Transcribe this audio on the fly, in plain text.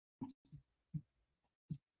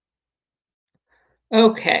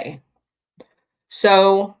Okay.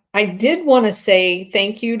 So I did want to say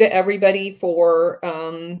thank you to everybody for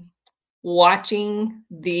watching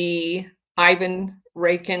the Ivan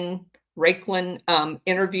Rakelin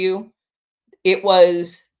interview. It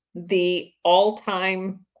was the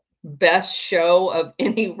all-time best show of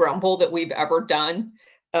any Rumble that we've ever done.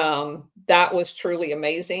 That was truly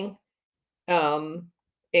amazing. Um,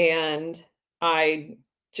 and I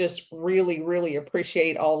just really, really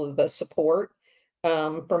appreciate all of the support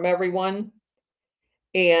from everyone.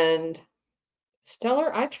 And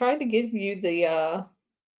Stellar, I tried to give you the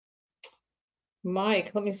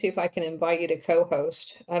mic. Let me see if I can invite you to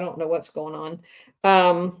co-host. I don't know what's going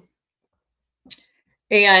on.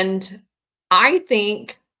 And I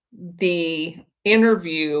think the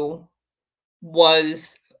interview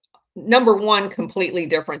was number one, completely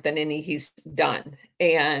different than any he's done.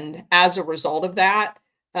 And as a result of that,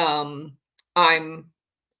 I'm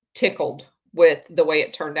tickled with the way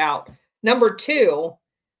it turned out. Number two,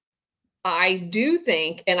 I do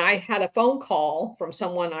think, and I had a phone call from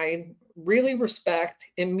someone I really respect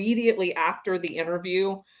immediately after the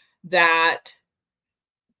interview that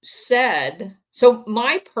said, so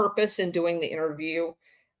my purpose in doing the interview,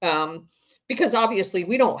 because obviously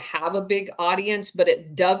we don't have a big audience, but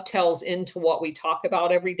it dovetails into what we talk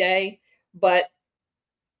about every day. But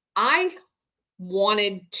I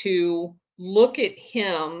wanted to look at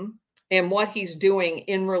him and what he's doing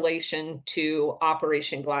in relation to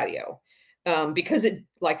Operation Gladio. Because it,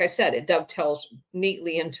 like I said, it dovetails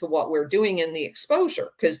neatly into what we're doing in the exposure,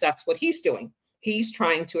 because that's what he's doing. He's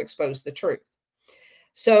trying to expose the truth.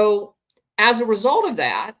 So as a result of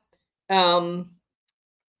that,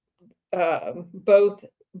 both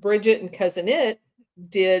Bridget and Cousin It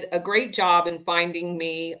did a great job in finding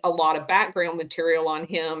me a lot of background material on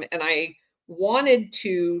him. And I wanted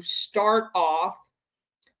to start off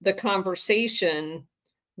the conversation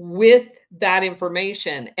with that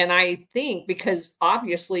information. And I think because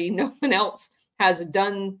obviously no one else has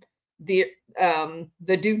done the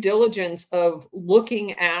due diligence of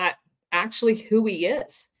looking at actually who he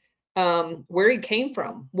is, where he came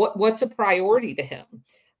from, what's a priority to him.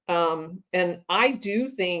 And I do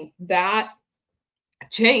think that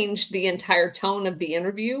changed the entire tone of the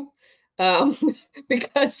interview,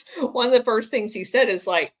 because one of the first things he said is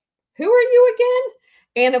like, "Who are you again?"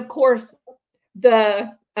 And of course,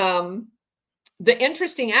 the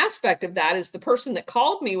interesting aspect of that is the person that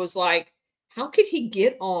called me was like, "How could he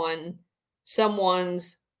get on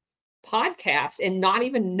someone's podcast and not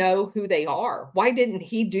even know who they are? Why didn't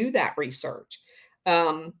he do that research?"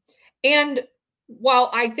 And while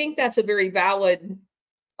I think that's a very valid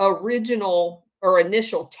original or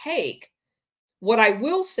initial take, what I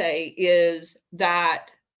will say is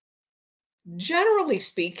that generally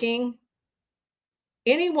speaking,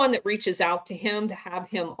 anyone that reaches out to him to have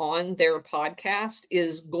him on their podcast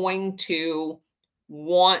is going to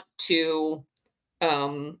want to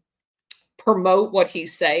promote what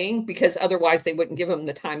he's saying, because otherwise they wouldn't give him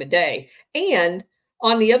the time of day. And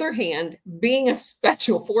on the other hand, being a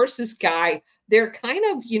special forces guy, they're kind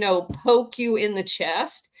of, poke you in the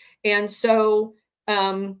chest. And so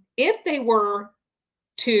if they were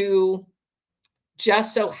to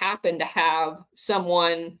just so happen to have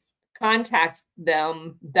someone contact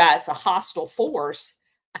them that's a hostile force,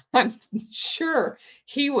 I'm sure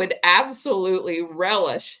he would absolutely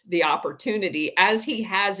relish the opportunity, as he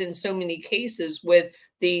has in so many cases with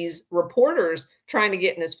these reporters trying to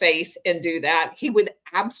get in his face and do that. He would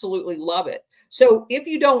absolutely love it. So if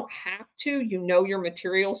you don't have to, your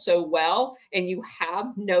material so well, and you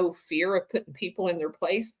have no fear of putting people in their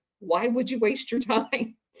place, why would you waste your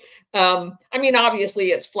time? I mean,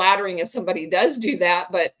 obviously it's flattering if somebody does do that,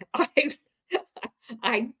 but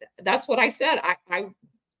that's what I said.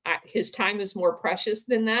 His time is more precious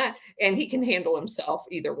than that, and he can handle himself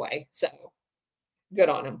either way. So good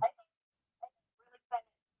on him.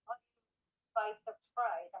 By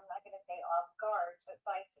surprise, I'm not going to say off guard, but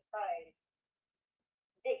by surprise,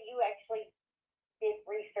 that you actually did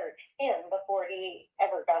research him before he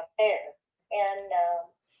ever got there,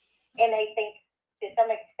 and I think to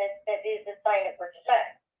some extent that is a sign of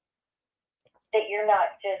respect, that you're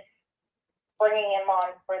not just bringing him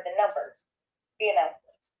on for the numbers,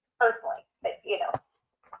 personally, but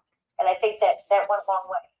and I think that went a long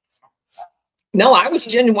way. No, I was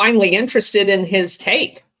genuinely interested in his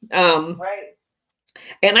take. Right.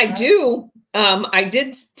 And I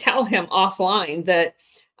did tell him offline that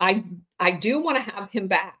I do want to have him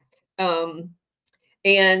back. And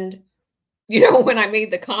when I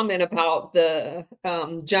made the comment about the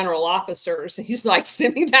general officers, he's like,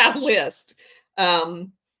 "Send me that list."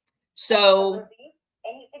 So,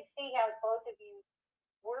 and you can see how both of you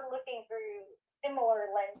looking through similar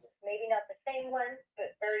lenses. Maybe not the same lens,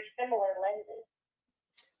 but very similar lenses.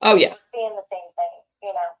 Oh, yeah. Seeing the same thing,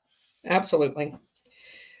 you know. Absolutely.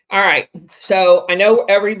 All right. So I know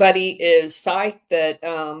everybody is psyched that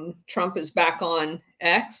Trump is back on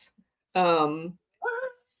X.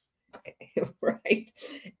 Right.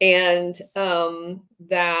 And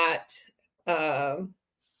that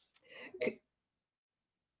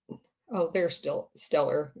oh, there's still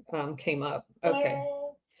Stellar came up. Okay.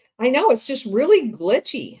 I know it's just really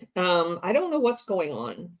glitchy. I don't know what's going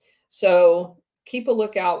on. So keep a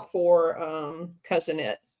lookout for Cousin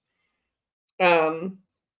It.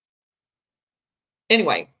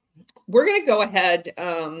 Anyway, we're going to go ahead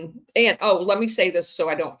and oh, let me say this so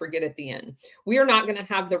I don't forget at the end. We are not going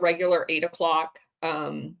to have the regular 8 o'clock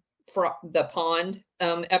for the pond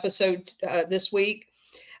episode this week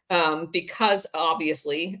because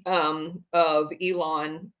obviously of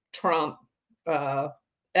Elon Trump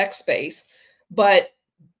X space, but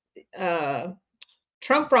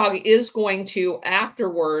Trump Frog is going to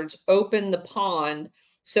afterwards open the pond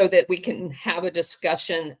so that we can have a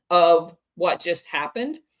discussion of what just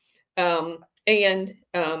happened. And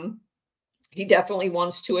he definitely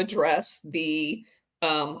wants to address the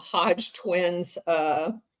Hodge twins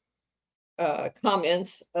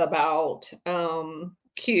comments about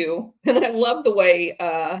Q. And I love the way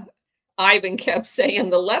Ivan kept saying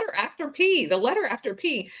the letter after P, the letter after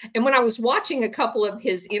P. And when I was watching a couple of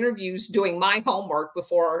his interviews doing my homework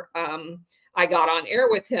before I got on air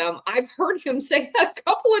with him, I've heard him say that a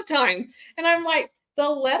couple of times. And I'm like, the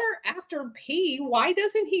letter after P, why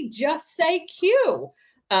doesn't he just say Q?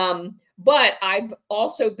 But I've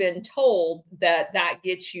also been told that that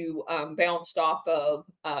gets you bounced off of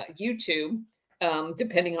YouTube,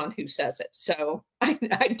 depending on who says it. So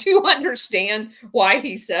I do understand why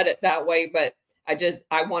he said it that way, but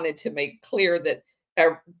I wanted to make clear that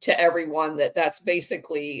to everyone that that's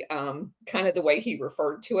basically kind of the way he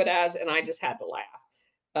referred to it as, and I just had to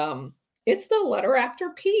laugh. It's the letter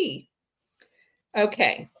after P.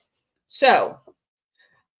 Okay, so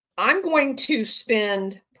I'm going to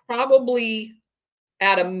spend probably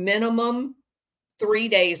at a minimum 3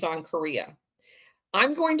 days on Korea.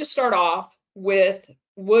 I'm going to start off with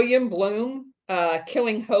William Bloom,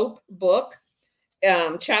 Killing Hope book,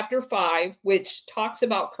 chapter 5, which talks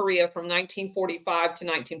about Korea from 1945 to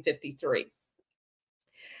 1953.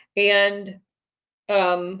 And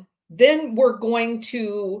then we're going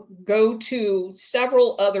to go to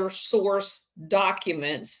several other source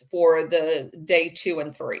documents for the day 2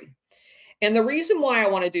 and 3. And the reason why I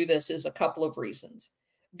want to do this is a couple of reasons.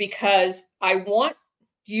 Because I want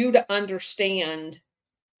you to understand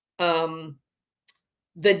the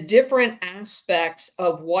different aspects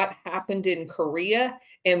of what happened in Korea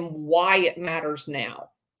and why it matters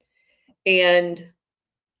now. And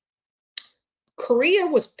Korea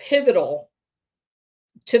was pivotal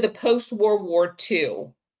to the post-World War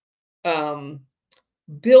II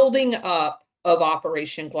building up of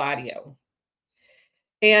Operation Gladio.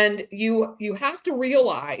 And you have to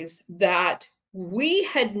realize that we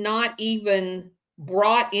had not even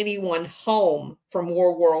brought anyone home from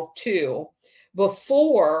World War II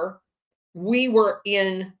before we were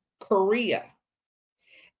in Korea.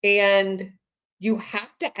 And you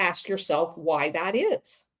have to ask yourself why that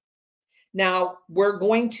is. Now, we're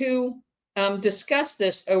going to discuss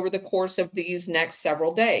this over the course of these next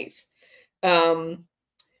several days. It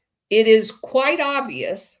is quite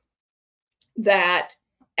obvious that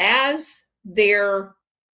as they're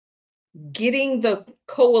getting the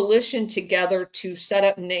coalition together to set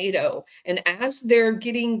up NATO, and as they're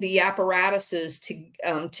getting the apparatuses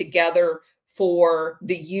together for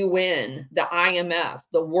the UN, the IMF,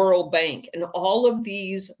 the World Bank, and all of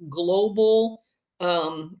these global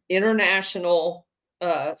international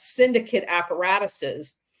syndicate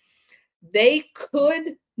apparatuses, they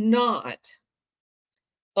could not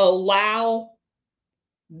allow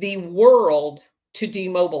the world to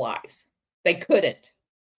demobilize. They couldn't.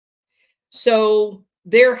 So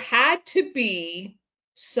there had to be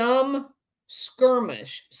some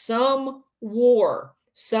skirmish, some war,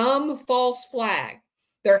 some false flag.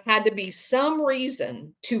 There had to be some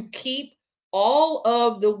reason to keep all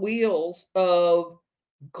of the wheels of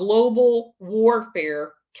global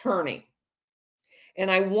warfare turning. And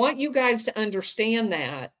I want you guys to understand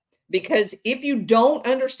that, because if you don't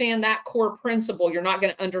understand that core principle, you're not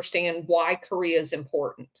going to understand why Korea is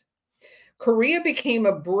important. Korea became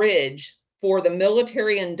a bridge for the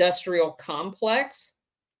military industrial complex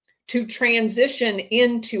to transition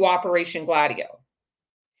into Operation Gladio.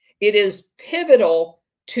 It is pivotal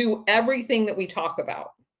to everything that we talk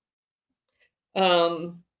about.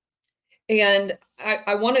 And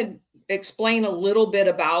I want to explain a little bit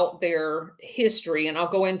about their history, and I'll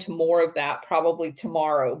go into more of that probably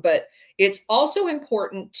tomorrow. But it's also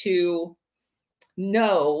important to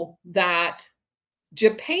know that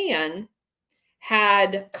Japan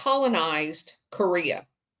had colonized Korea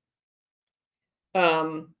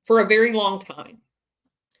for a very long time.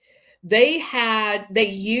 They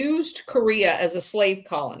used Korea as a slave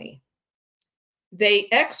colony. They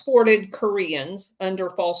exported Koreans under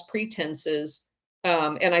false pretenses,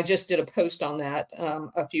 and I just did a post on that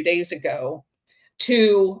a few days ago,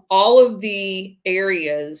 to all of the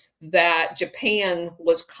areas that Japan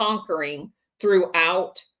was conquering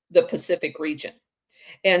throughout the Pacific region.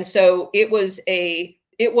 And so it was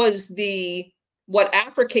the what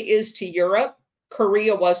Africa is to Europe,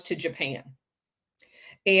 Korea was to Japan.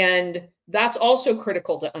 And that's also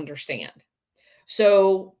critical to understand.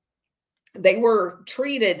 So they were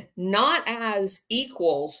treated not as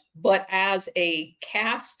equals, but as a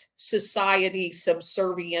caste society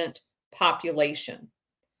subservient population.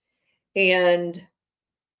 And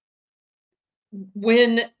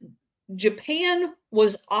when Japan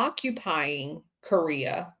was occupying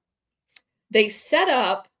Korea, they set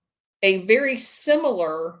up a very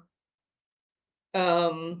similar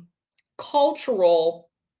cultural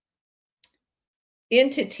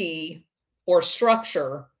entity or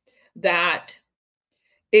structure that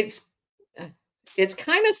it's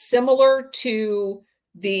kind of similar to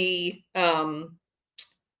the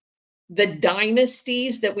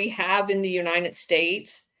dynasties that we have in the United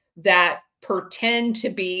States that pretend to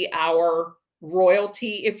be our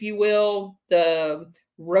royalty, if you will, the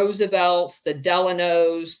Roosevelts, the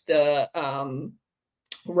Delanos, the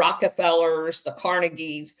Rockefellers, the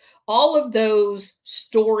Carnegies, all of those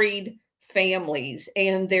storied families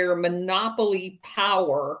and their monopoly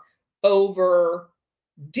power over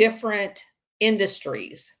different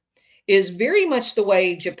industries is very much the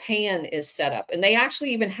way Japan is set up. And they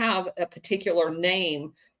actually even have a particular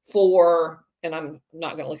name for, and I'm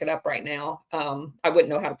not going to look it up right now. I wouldn't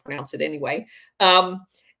know how to pronounce it anyway.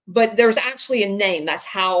 But there's actually a name. That's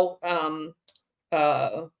how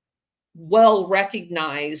well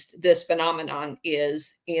recognized this phenomenon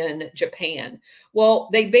is in Japan. Well,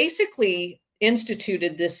 they basically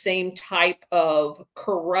instituted this same type of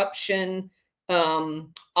corruption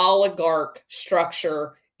oligarch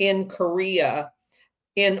structure in Korea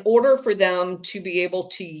in order for them to be able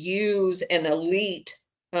to use an elite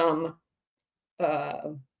amount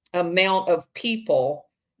of people.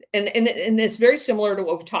 And it's very similar to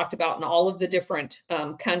what we talked about in all of the different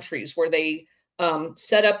countries where they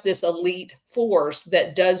set up this elite force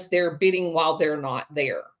that does their bidding while they're not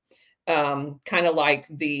there. Kind of like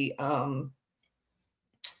the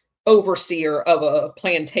overseer of a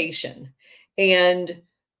plantation. And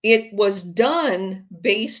it was done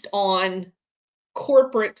based on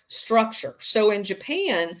corporate structure. So in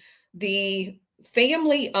Japan, the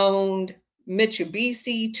family owned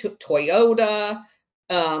Mitsubishi, Toyota,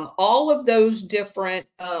 all of those different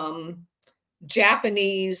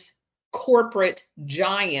Japanese corporate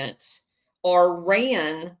giants are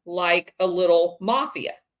ran like a little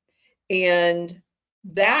mafia. And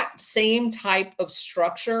that same type of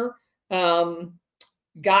structure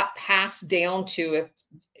got passed down to,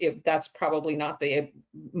 if that's probably not the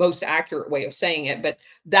most accurate way of saying it, but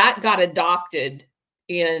that got adopted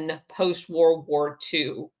in post-World War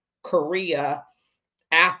II Korea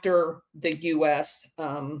after the US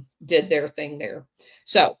did their thing there.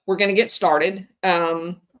 So we're going to get started.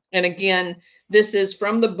 And again, this is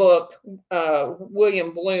from the book,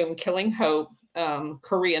 William Bloom, Killing Hope,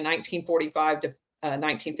 Korea, 1945 to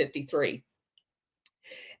 1953.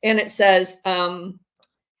 And it says,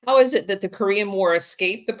 how is it that the Korean War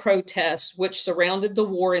escaped the protests which surrounded the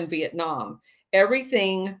war in Vietnam?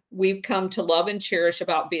 Everything we've come to love and cherish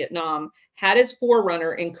about Vietnam had its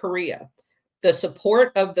forerunner in Korea. The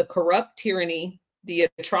support of the corrupt tyranny, the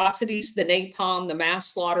atrocities, the napalm, the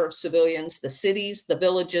mass slaughter of civilians, the cities, the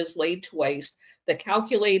villages laid to waste, the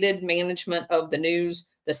calculated management of the news,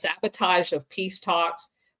 the sabotage of peace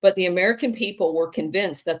talks. But the American people were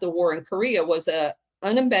convinced that the war in Korea was an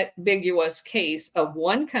unambiguous case of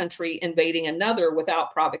one country invading another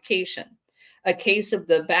without provocation, a case of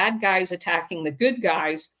the bad guys attacking the good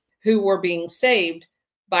guys who were being saved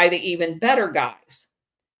by the even better guys.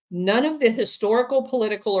 None of the historical,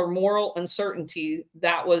 political, or moral uncertainty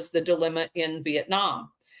that was the dilemma in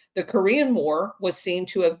Vietnam. The Korean War was seen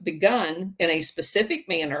to have begun in a specific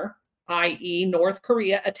manner, i.e., North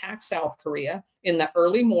Korea attacked South Korea in the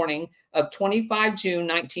early morning of 25 June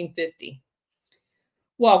 1950.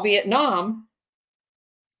 While Vietnam,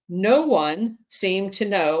 no one seemed to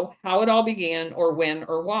know how it all began or when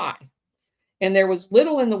or why. and there was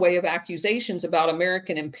little in the way of accusations about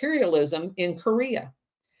American imperialism in Korea.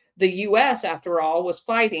 The US, after all, was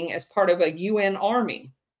fighting as part of a UN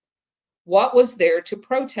army. What was there to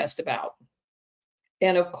protest about?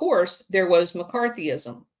 And of course, there was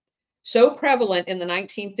McCarthyism, so prevalent in the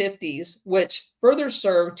 1950s, which further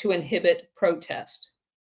served to inhibit protest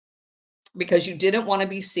because you didn't want to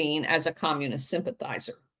be seen as a communist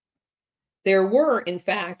sympathizer. There were, in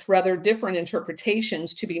fact, rather different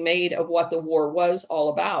interpretations to be made of what the war was all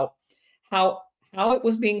about, how it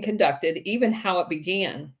was being conducted, even how it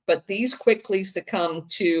began. But these quickly succumbed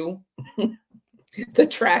to the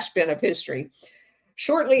trash bin of history.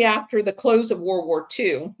 Shortly after the close of World War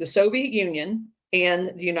II, the Soviet Union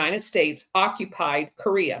and the United States occupied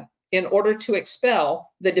Korea in order to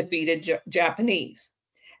expel the defeated Japanese.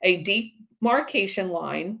 A demarcation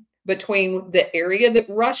line between the area that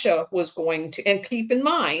Russia was going to, and keep in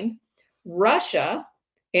mind, Russia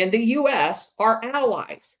and the US are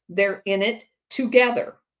allies. They're in it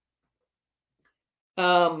together.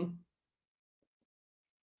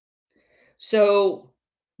 So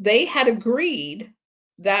they had agreed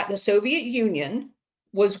that the Soviet Union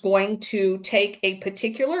was going to take a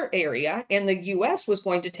particular area and the US was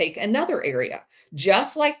going to take another area,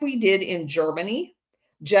 just like we did in Germany,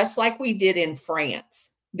 just like we did in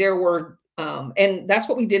France. There were, and that's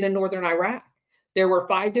what we did in Northern Iraq. There were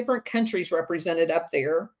 5 different countries represented up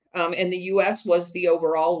there, and the US was the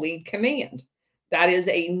overall lead command. That is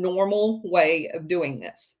a normal way of doing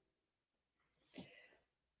this.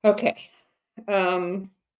 Okay. And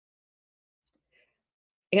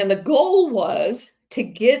the goal was to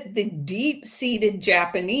get the deep-seated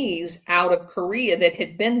Japanese out of Korea that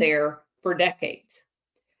had been there for decades.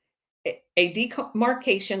 A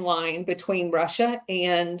demarcation line between Russia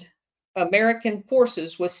and American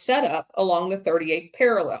forces was set up along the 38th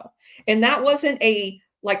parallel. And that wasn't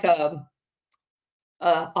like a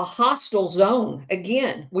hostile zone.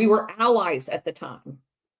 Again, we were allies at the time.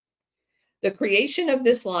 The creation of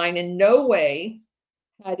this line in no way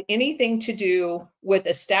had anything to do with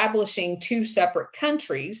establishing 2 separate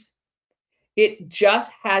countries. It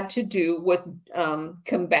just had to do with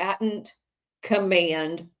combatant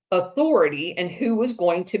command authority and who was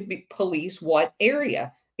going to police what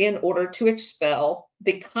area in order to expel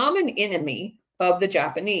the common enemy of the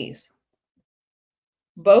Japanese.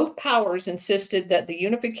 Both powers insisted that the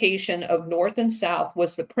unification of North and South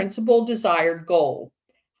was the principal desired goal.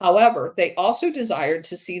 However, they also desired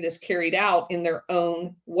to see this carried out in their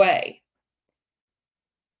own way.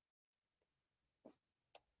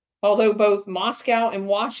 Although both Moscow and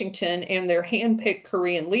Washington and their hand-picked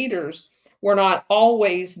Korean leaders were not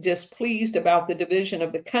always displeased about the division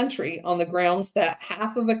of the country on the grounds that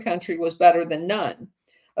half of a country was better than none,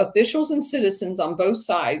 officials and citizens on both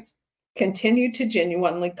sides continued to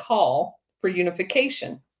genuinely call for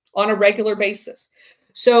unification on a regular basis.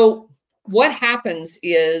 So what happens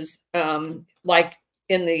is, like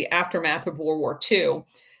in the aftermath of World War II,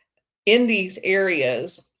 in these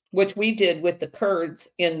areas, which we did with the Kurds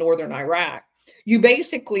in northern Iraq, you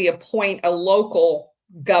basically appoint a local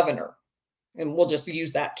governor. And we'll just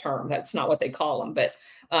use that term. That's not what they call them, but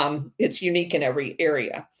it's unique in every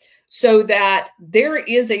area. So that there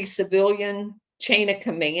is a civilian chain of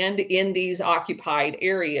command in these occupied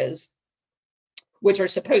areas, which are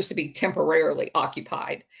supposed to be temporarily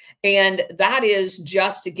occupied. And that is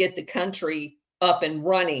just to get the country up and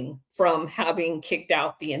running from having kicked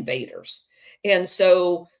out the invaders. And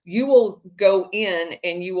so you will go in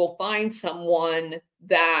and you will find someone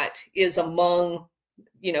that is among,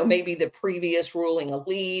 maybe the previous ruling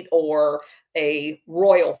elite or a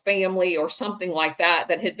royal family or something like that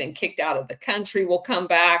that had been kicked out of the country will come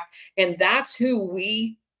back. And that's who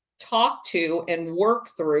we talk to and work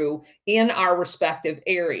through in our respective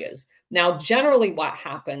areas. Now, generally what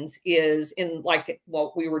happens is in like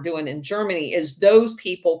what we were doing in Germany is those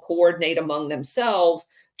people coordinate among themselves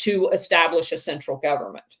to establish a central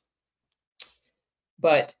government.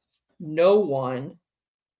 But no one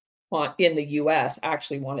in the US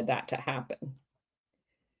actually wanted that to happen.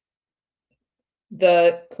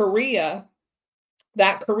 That Korea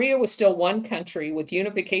was still one country with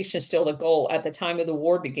unification still the goal at the time of the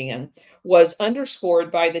war began, was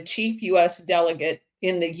underscored by the chief US delegate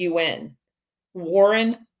in the UN,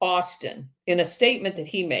 Warren Austin, in a statement that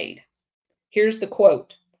he made. Here's the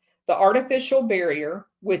quote: "The artificial barrier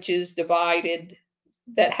which is divided,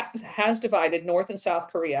 that has divided North and South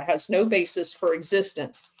Korea has no basis for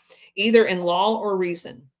existence, either in law or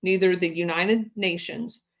reason. Neither the United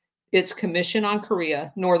Nations, its Commission on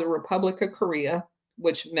Korea, nor the Republic of Korea,"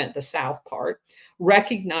 which meant the South part,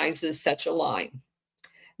 "recognizes such a line.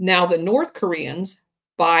 Now the North Koreans,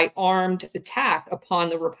 by armed attack upon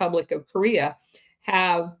the Republic of Korea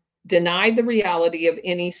have denied the reality of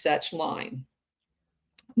any such line.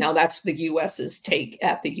 Now, that's the US's take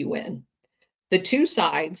at the UN. The two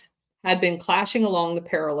sides had been clashing along the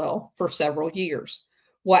parallel for several years.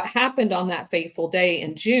 What happened on that fateful day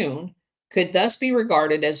in June could thus be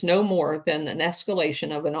regarded as no more than an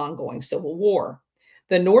escalation of an ongoing civil war.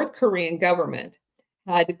 The North Korean government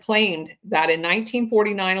had claimed that in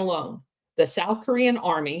 1949 alone, the South Korean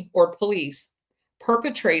army or police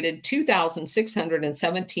perpetrated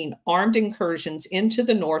 2,617 armed incursions into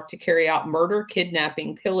the north to carry out murder,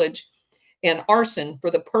 kidnapping, pillage, and arson for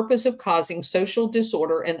the purpose of causing social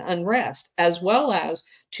disorder and unrest, as well as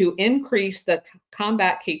to increase the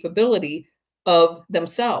combat capability of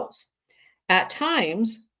themselves. At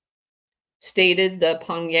times, stated the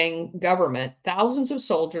Pyongyang government, thousands of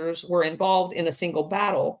soldiers were involved in a single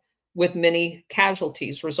battle with many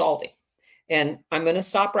casualties resulting. And I'm going to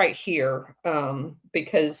stop right here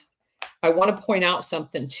because I want to point out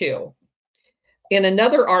something too. In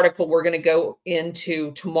another article we're going to go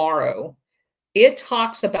into tomorrow, it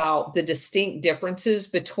talks about the distinct differences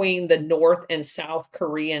between the North and South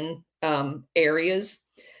Korean areas.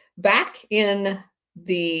 Back in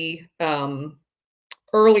the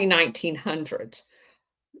early 1900s,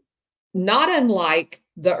 not unlike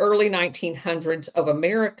the early 1900s of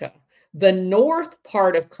America, the north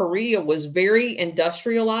part of Korea was very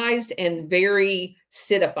industrialized and very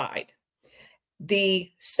citified.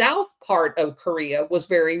 The south part of Korea was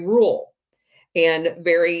very rural and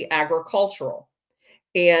very agricultural.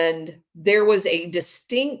 And there was a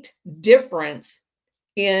distinct difference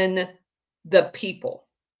in the people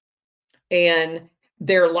and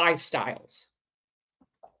their lifestyles.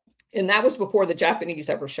 And that was before the Japanese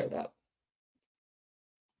ever showed up.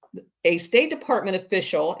 A State Department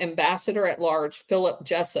official, Ambassador at Large Philip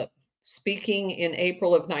Jessup, speaking in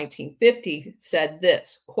April of 1950, said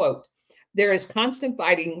this, quote, "There is constant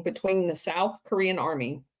fighting between the South Korean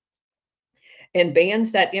army and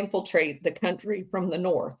bands that infiltrate the country from the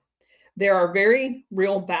north. There are very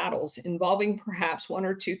real battles involving perhaps 1,000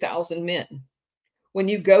 or 2,000 men. When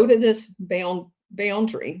you go to this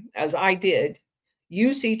boundary, as I did,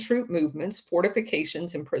 you see troop movements,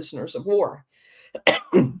 fortifications, and prisoners of war."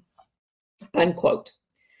 Unquote.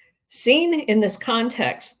 Seen in this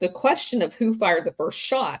context, the question of who fired the first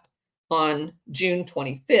shot on June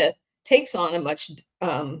 25th takes on a much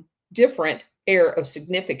different air of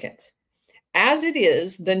significance. As it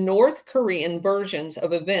is, the North Korean versions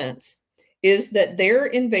of events is that their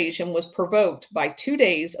invasion was provoked by 2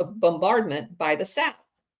 days of bombardment by the South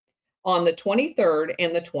on the 23rd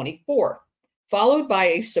and the 24th, followed by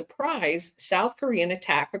a surprise South Korean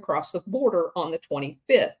attack across the border on the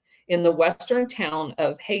 25th in the western town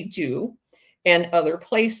of Haeju and other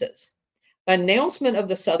places. Announcement of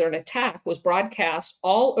the southern attack was broadcast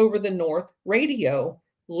all over the North radio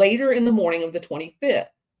later in the morning of the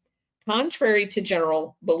 25th. Contrary to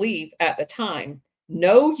general belief at the time,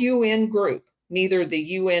 no UN group, neither the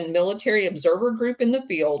UN Military Observer Group in the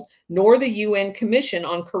field nor the UN Commission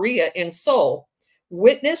on Korea in Seoul,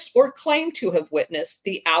 witnessed or claimed to have witnessed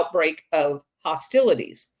the outbreak of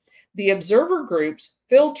hostilities. The observer group's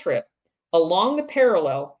field trip along the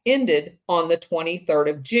parallel ended on the 23rd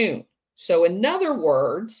of June. So, in other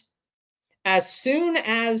words, as soon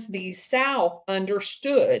as the South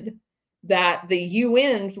understood that the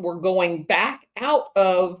UN were going back out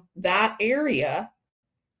of that area,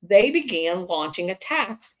 they began launching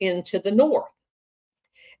attacks into the North.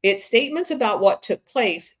 Its statements about what took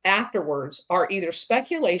place afterwards are either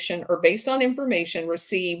speculation or based on information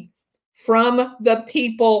received from the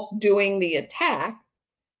people doing the attack,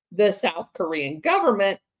 the South Korean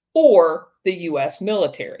government, or the US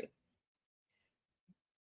military.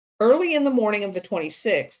 Early in the morning of the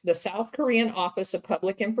 26th, the South Korean Office of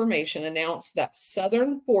Public Information announced that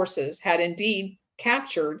Southern forces had indeed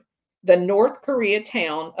captured the North Korea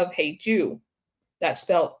town of Haeju. That's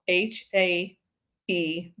spelled Haeju.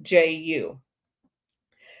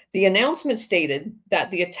 The announcement stated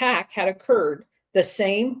that the attack had occurred the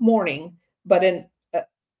same morning, but an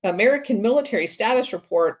American military status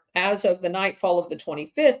report as of the nightfall of the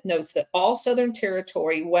 25th notes that all southern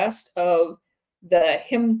territory west of the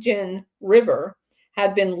Himjin River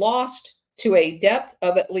had been lost to a depth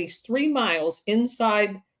of at least 3 miles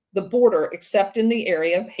inside the border, except in the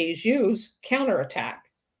area of Haeju's counterattack.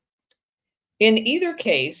 In either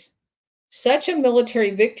case, such a military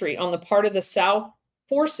victory on the part of the South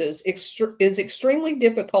forces is extremely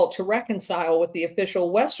difficult to reconcile with the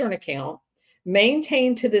official Western account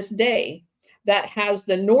maintained to this day that has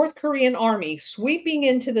the North Korean army sweeping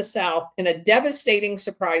into the South in a devastating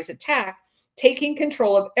surprise attack taking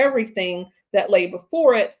control of everything that lay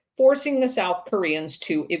before it, forcing the South Koreans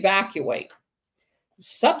to evacuate.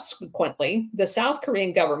 Subsequently, the South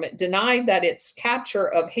Korean government denied that its capture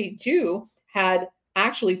of Haeju had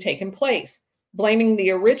actually taken place, blaming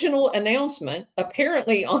the original announcement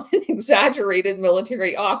apparently on an exaggerated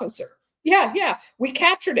military officer. Yeah, we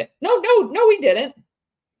captured it. No, we didn't.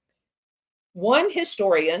 One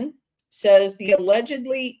historian says the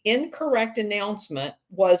allegedly incorrect announcement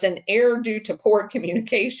was an error due to poor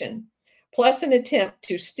communication, plus an attempt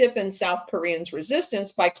to stiffen South Koreans'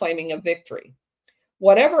 resistance by claiming a victory.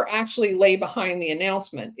 Whatever actually lay behind the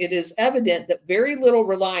announcement, it is evident that very little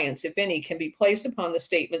reliance, if any, can be placed upon the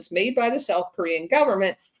statements made by the South Korean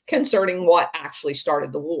government concerning what actually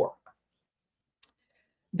started the war.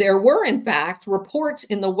 There were, in fact, reports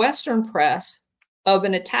in the Western press of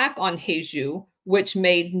an attack on Haeju, which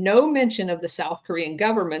made no mention of the South Korean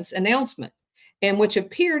government's announcement, and which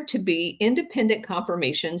appeared to be independent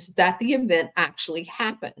confirmations that the event actually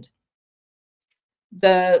happened.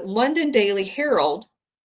 The London Daily Herald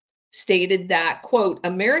stated that, quote,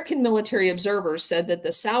 American military observers said that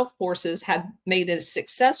the South forces had made a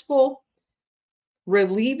successful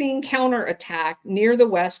relieving counterattack near the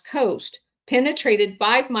West Coast, penetrated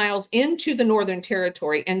 5 miles into the Northern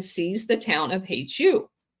Territory, and seized the town of Haeju,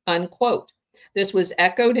 unquote. This was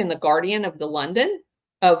echoed in the Guardian of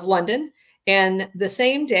London, and the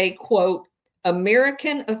same day, quote,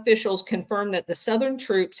 American officials confirmed that the Southern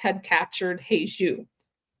troops had captured Haeju,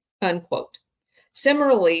 unquote.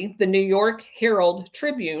 Similarly, the New York Herald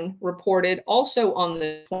Tribune reported also on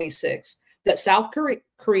the 26th that South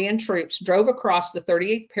Korean troops drove across the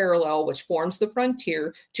 38th parallel, which forms the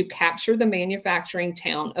frontier, to capture the manufacturing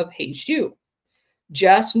town of Haeju,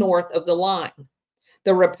 just north of the line.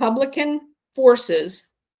 The Republican forces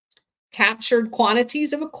captured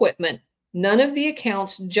quantities of equipment. None of the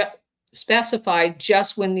accounts specified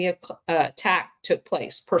just when the attack took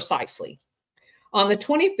place precisely. On the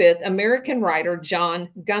 25th, American writer John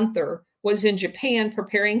Gunther was in Japan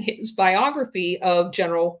preparing his biography of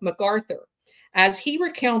General MacArthur. As he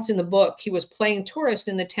recounts in the book, he was playing tourist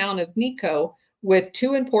in the town of Nikko with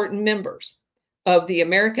 2 important members of the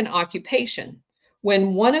American occupation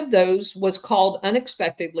when one of those was called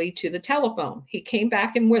unexpectedly to the telephone. He came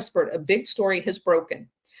back and whispered, a big story has broken.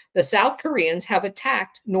 The South Koreans have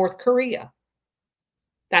attacked North Korea.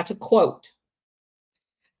 That's a quote.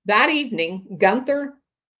 That evening, Gunther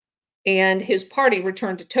and his party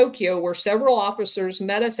returned to Tokyo, where several officers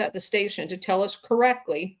met us at the station to tell us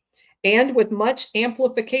correctly and with much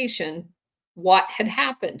amplification what had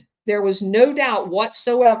happened. There was no doubt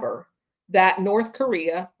whatsoever that North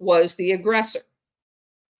Korea was the aggressor,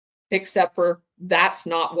 except for that's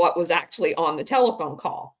not what was actually on the telephone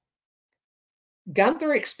call.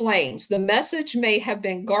 Gunther explains, the message may have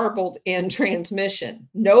been garbled in transmission.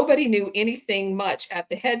 Nobody knew anything much at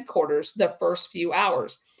the headquarters the first few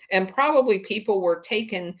hours, and probably people were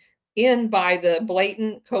taken in by the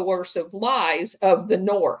blatant coercive lies of the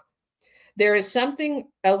North. There is something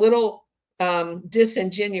a little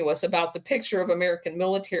disingenuous about the picture of American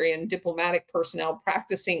military and diplomatic personnel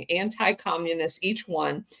practicing anti-communist, each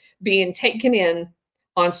one being taken in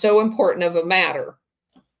on so important of a matter.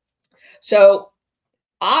 So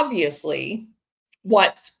obviously,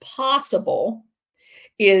 what's possible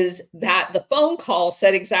is that the phone call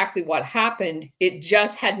said exactly what happened. It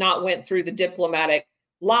just had not went through the diplomatic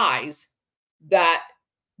lies that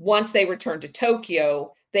once they returned to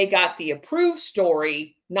Tokyo, they got the approved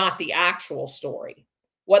story, not the actual story.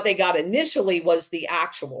 What they got initially was the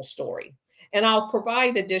actual story. And I'll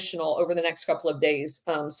provide additional, over the next couple of days,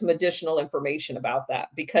 some additional information about that,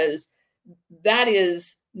 because that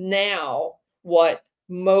is now what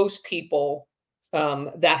most people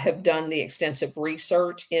that have done the extensive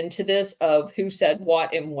research into this of who said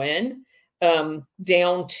what and when,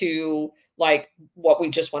 down to like what we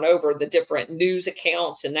just went over, the different news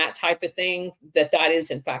accounts and that type of thing, that is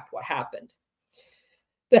in fact what happened.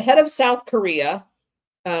 The head of South Korea,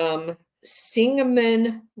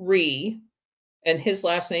 Syngman Rhee, and his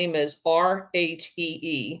last name is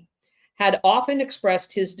Rhee, had often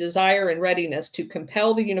expressed his desire and readiness to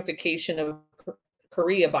compel the unification of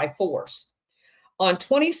Korea by force. On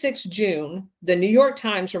 26 June, the New York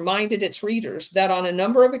Times reminded its readers that on a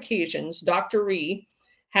number of occasions, Dr. Rhee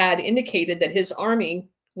had indicated that his army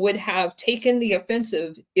would have taken the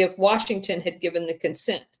offensive if Washington had given the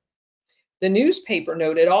consent. The newspaper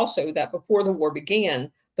noted also that before the war began,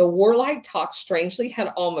 the warlike talks strangely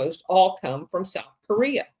had almost all come from South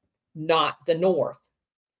Korea, not the North.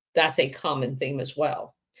 That's a common theme as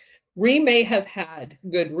well. Rhee may have had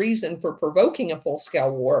good reason for provoking a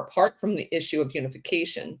full-scale war apart from the issue of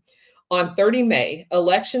unification. On 30 May,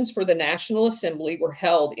 elections for the National Assembly were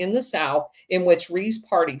held in the South, in which Rhee's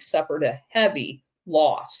party suffered a heavy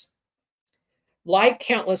loss. Like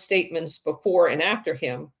countless statements before and after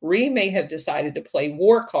him, Rhee may have decided to play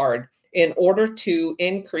war card in order to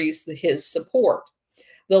increase his support.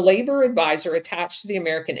 The labor advisor attached to the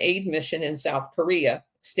American aid mission in South Korea,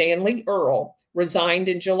 Stanley Earle, resigned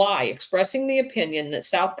in July, expressing the opinion that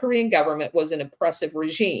South Korean government was an oppressive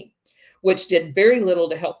regime, which did very little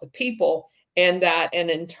to help the people, and that an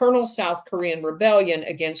internal South Korean rebellion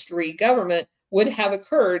against Rhee government would have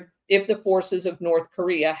occurred if the forces of North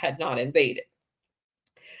Korea had not invaded.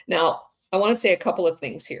 Now, I want to say a couple of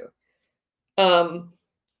things here.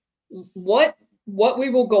 What we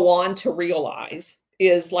will go on to realize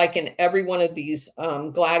is, like in every one of these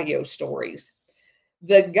Gladio stories,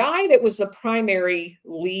 the guy that was the primary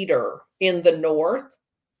leader in the North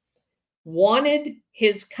wanted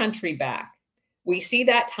his country back. We see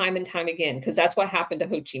that time and time again, because that's what happened to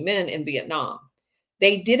Ho Chi Minh in Vietnam.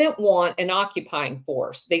 They didn't want an occupying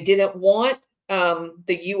force. They didn't want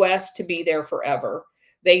the U.S. to be there forever.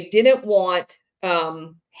 They didn't want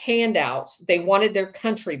handouts. They wanted their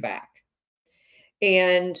country back.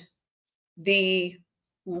 And the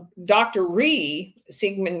Dr. Rhee,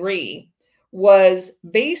 Syngman Rhee, was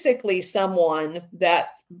basically someone that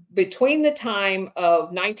between the time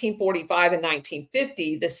of 1945 and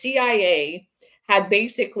 1950, the CIA had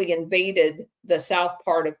basically invaded the south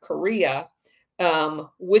part of Korea,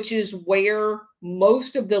 which is where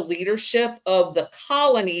most of the leadership of the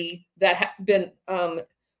colony that had been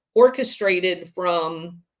orchestrated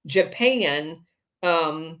from Japan,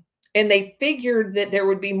 and they figured that there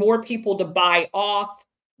would be more people to buy off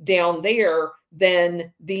down there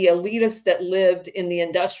than the elitists that lived in the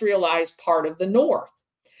industrialized part of the North.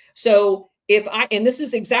 So and this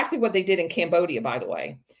is exactly what they did in Cambodia, by the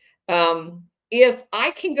way. If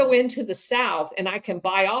I can go into the South and I can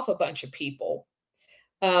buy off a bunch of people,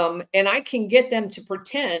 and I can get them to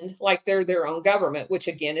pretend like they're their own government, which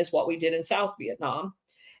again is what we did in South Vietnam,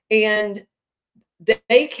 and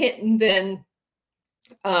they can then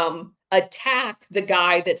attack the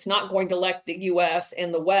guy that's not going to let the US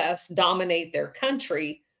and the West dominate their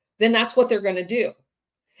country, then that's what they're going to do.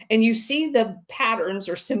 And you see the patterns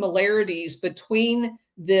or similarities between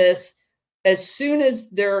this. As soon as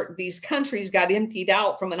these countries got emptied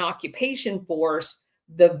out from an occupation force,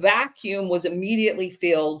 the vacuum was immediately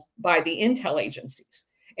filled by the intel agencies.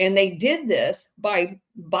 And they did this by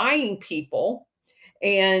buying people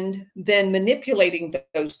and then manipulating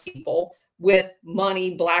those people with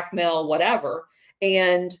money, blackmail, whatever.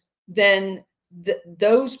 And then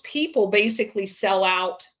those people basically sell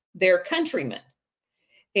out their countrymen.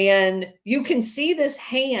 And you can see this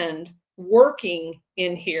hand working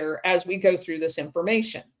in here as we go through this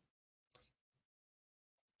information.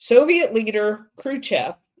 Soviet leader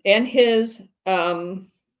Khrushchev and his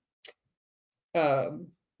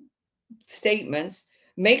statements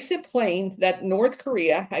makes it plain that North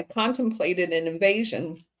Korea had contemplated an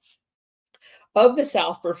invasion of the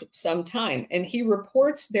South for some time, and he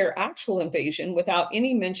reports their actual invasion without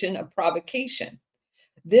any mention of provocation.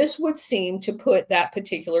 This would seem to put that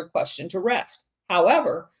particular question to rest.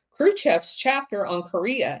 However, Khrushchev's chapter on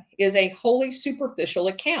Korea is a wholly superficial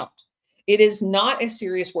account. It is not a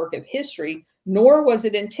serious work of history, nor was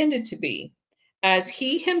it intended to be. As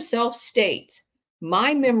he himself states,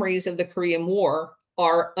 my memories of the Korean War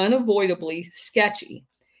are unavoidably sketchy.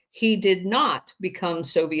 He did not become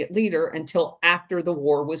Soviet leader until after the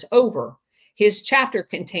war was over. His chapter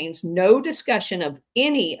contains no discussion of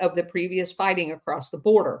any of the previous fighting across the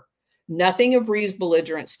border. Nothing of Rhee's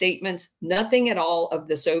belligerent statements, nothing at all of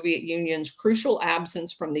the Soviet Union's crucial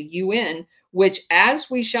absence from the UN, which, as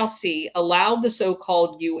we shall see, allowed the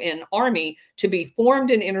so-called UN army to be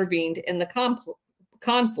formed and intervened in the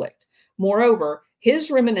conflict. Moreover,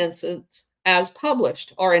 his reminiscences, as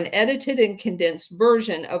published, are an edited and condensed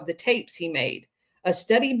version of the tapes he made. A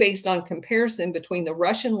study based on comparison between the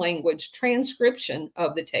Russian language transcription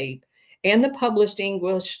of the tape and the published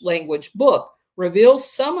English language book reveals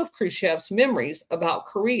some of Khrushchev's memories about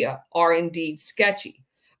Korea are indeed sketchy,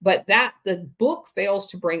 but that the book fails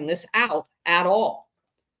to bring this out at all.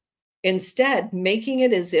 Instead, making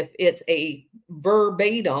it as if it's a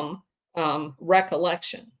verbatim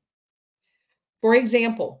recollection. For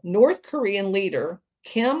example, North Korean leader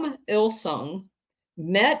Kim Il-sung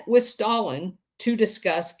met with Stalin to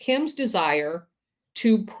discuss Kim's desire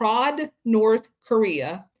to prod North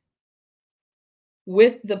Korea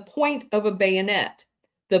with the point of a bayonet.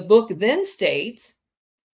 The book then states,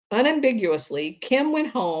 unambiguously, Kim went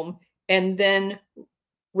home and then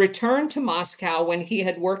returned to Moscow when he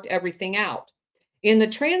had worked everything out. In the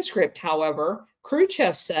transcript, however,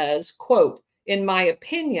 Khrushchev says, quote, "In my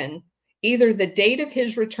opinion, either the date of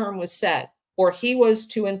his return was set or he was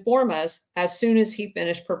to inform us as soon as he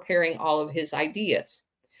finished preparing all of his ideas.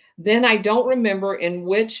 Then I don't remember in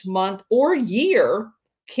which month or year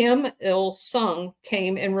Kim Il sung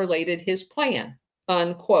came and related his plan,"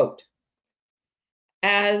 unquote.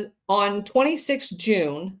 As on 26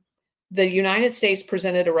 June, the United States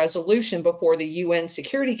presented a resolution before the UN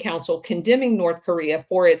Security Council condemning North Korea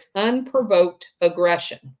for its unprovoked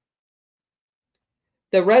aggression.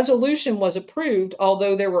 The resolution was approved,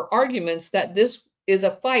 although there were arguments that this is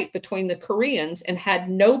a fight between the Koreans and had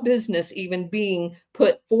no business even being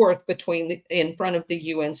put forth in front of the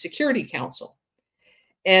UN Security Council.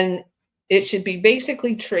 And it should be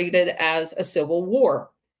basically treated as a civil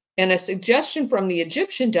war. And a suggestion from the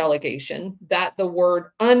Egyptian delegation that the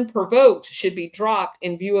word unprovoked should be dropped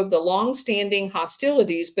in view of the long-standing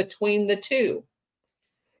hostilities between the two.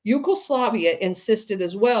 Yugoslavia insisted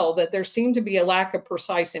as well that there seemed to be a lack of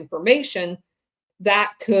precise information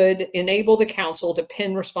that could enable the council to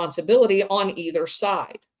pin responsibility on either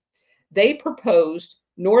side. They proposed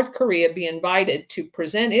North Korea be invited to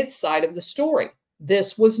present its side of the story.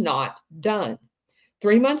 This was not done.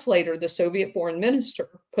 3 months later, the Soviet foreign minister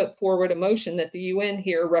put forward a motion that the UN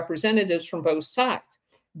hear representatives from both sides.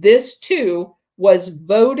 This, too, was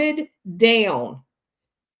voted down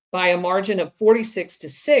by a margin of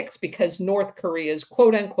 46-6 because North Korea's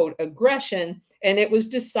quote-unquote aggression, and it was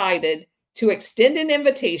decided to extend an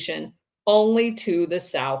invitation only to the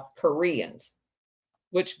South Koreans,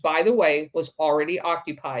 which, by the way, was already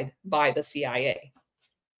occupied by the CIA.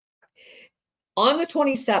 On the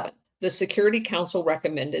 27th, the Security Council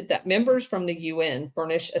recommended that members from the UN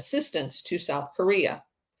furnish assistance to South Korea,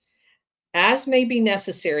 as may be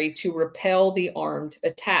necessary to repel the armed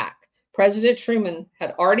attack. President Truman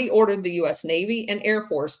had already ordered the U.S. Navy and Air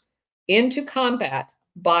Force into combat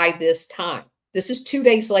by this time. This is 2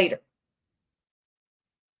 days later.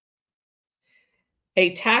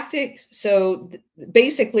 So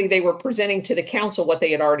basically they were presenting to the council what they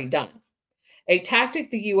had already done. A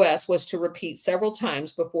tactic the U.S. was to repeat several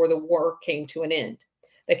times before the war came to an end.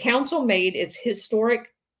 The council made its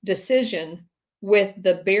historic decision with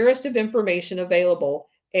the barest of information available,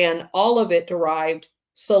 and all of it derived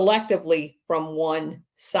selectively from one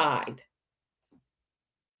side.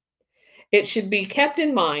 It should be kept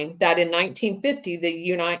in mind that in 1950, the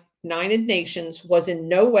United Nations was in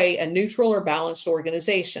no way a neutral or balanced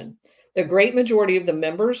organization. The great majority of the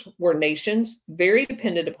members were nations very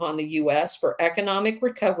dependent upon the U.S. for economic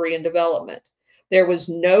recovery and development. There was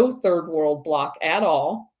no third world bloc at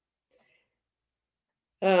all.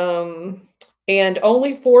 And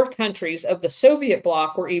only 4 countries of the Soviet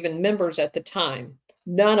bloc were even members at the time,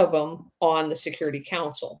 none of them on the Security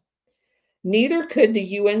Council. Neither could the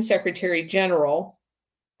UN Secretary General,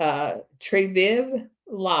 Trygve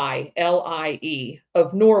Lie, L-I-E,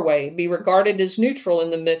 of Norway be regarded as neutral in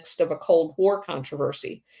the midst of a Cold War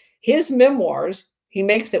controversy. His memoirs, he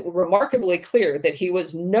makes it remarkably clear that he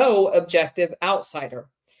was no objective outsider.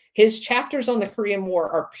 His chapters on the Korean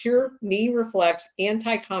War are pure knee reflex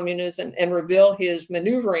anti-communism and reveal his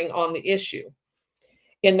maneuvering on the issue.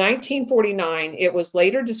 In 1949, it was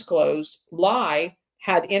later disclosed Lie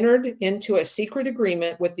had entered into a secret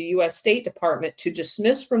agreement with the U.S. State Department to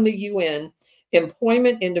dismiss from the UN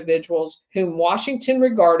employment individuals whom Washington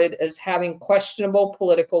regarded as having questionable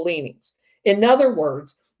political leanings. In other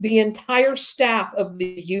words, the entire staff of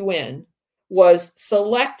the UN was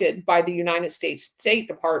selected by the United States State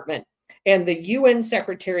Department, and the UN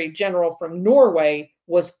Secretary General from Norway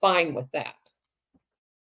was fine with that.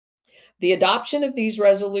 The adoption of these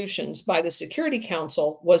resolutions by the Security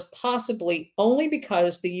Council was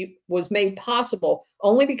made possible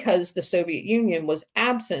only because the Soviet Union was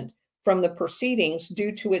absent from the proceedings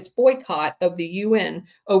due to its boycott of the UN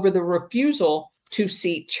over the refusal to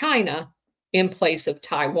seat China in place of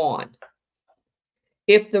Taiwan.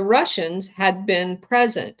 If the Russians had been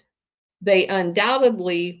present, they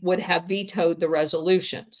undoubtedly would have vetoed the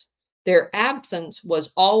resolutions. Their absence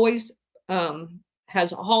was always posed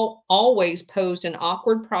an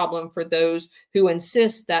awkward problem for those who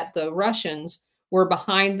insist that the Russians were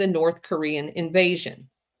behind the North Korean invasion.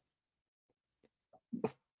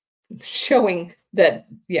 Showing that,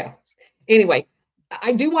 yeah. Anyway,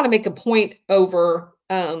 I do want to make a point over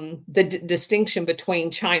the distinction between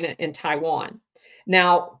China and Taiwan.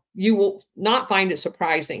 Now, you will not find it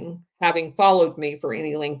surprising, having followed me for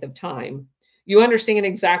any length of time. You understand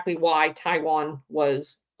exactly why Taiwan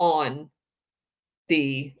was on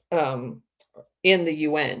the in the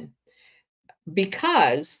UN,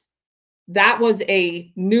 because that was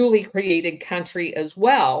a newly created country as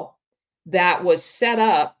well that was set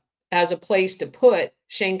up as a place to put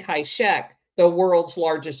Chiang Kai-shek, the world's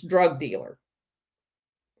largest drug dealer.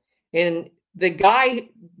 And the guy,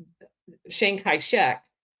 Chiang Kai-shek,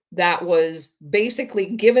 that was basically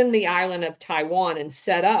given the island of Taiwan and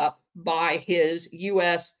set up by his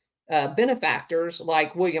U.S. Benefactors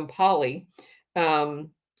like William Pauly and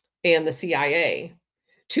the CIA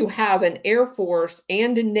to have an Air Force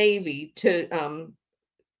and a Navy to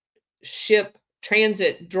ship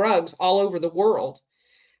transit drugs all over the world,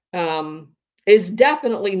 is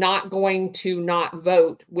definitely not going to not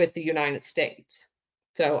vote with the United States.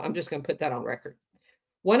 So I'm just going to put that on record.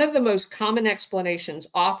 One of the most common explanations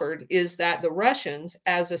offered is that the Russians,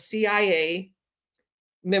 as a CIA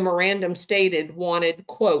memorandum stated, wanted,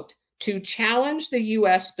 quote, to challenge the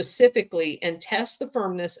U.S. specifically and test the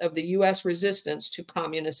firmness of the U.S. resistance to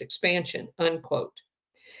communist expansion, unquote.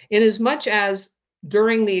 Inasmuch as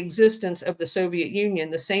during the existence of the Soviet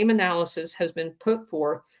Union, the same analysis has been put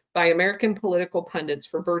forth by American political pundits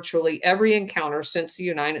for virtually every encounter since the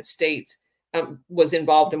United States was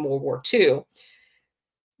involved in World War II.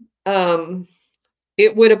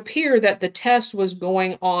 It would appear that the test was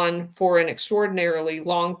going on for an extraordinarily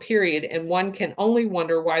long period, and one can only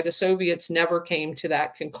wonder why the Soviets never came to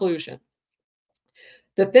that conclusion.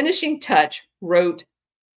 The finishing touch, wrote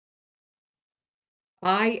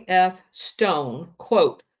I.F. Stone,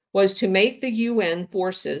 quote, was to make the UN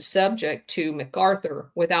forces subject to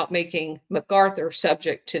MacArthur without making MacArthur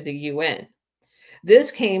subject to the UN. This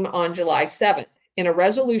came on July 7th in a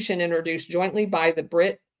resolution introduced jointly by the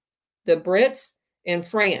Brits and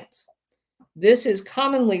France. This is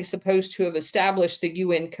commonly supposed to have established the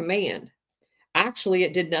UN command. Actually,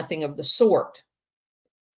 it did nothing of the sort.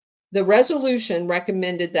 The resolution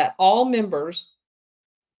recommended that all members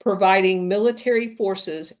providing military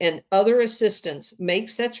forces and other assistance make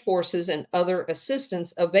such forces and other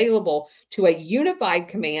assistance available to a unified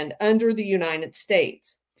command under the United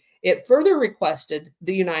States. It further requested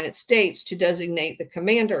the United States to designate the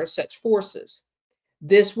commander of such forces.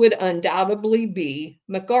 This would undoubtedly be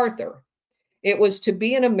MacArthur. It was to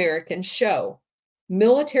be an American show.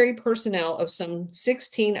 Military personnel of some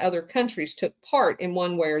 16 other countries took part in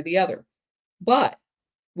one way or the other. But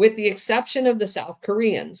with the exception of the South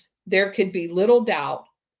Koreans, there could be little doubt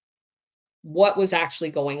what was actually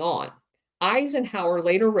going on. Eisenhower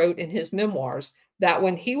later wrote in his memoirs that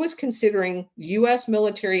when he was considering U.S.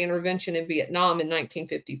 military intervention in Vietnam in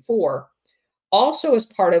 1954, also as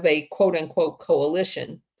part of a quote-unquote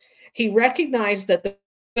coalition, he recognized that the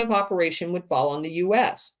of operation would fall on the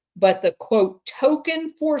U.S., but the quote token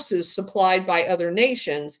forces supplied by other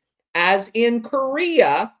nations, as in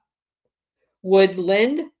Korea, would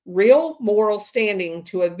lend real moral standing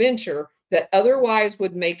to a venture that otherwise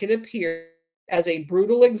would make it appear as a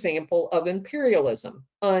brutal example of imperialism,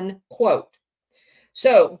 unquote.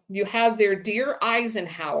 So you have their dear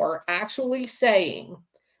Eisenhower actually saying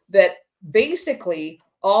that basically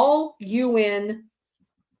all UN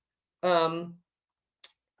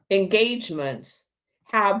engagements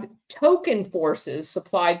have token forces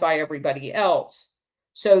supplied by everybody else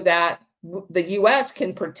so that the US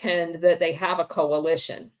can pretend that they have a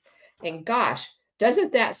coalition. And gosh,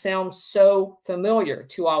 doesn't that sound so familiar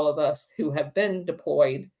to all of us who have been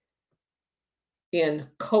deployed in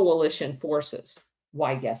coalition forces?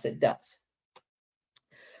 Why, yes, it does.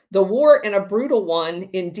 The war, and a brutal one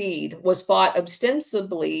indeed, was fought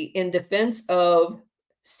ostensibly in defense of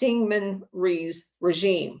Syngman Rhee's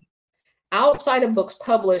regime. Outside of books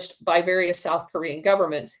published by various South Korean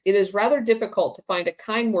governments, it is rather difficult to find a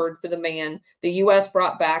kind word for the man the U.S.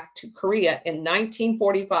 brought back to Korea in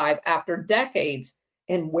 1945 after decades.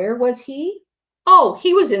 And where was he? Oh,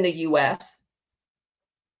 he was in the U.S.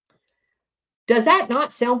 Does that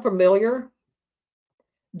not sound familiar?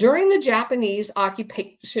 During the Japanese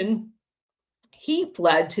occupation, he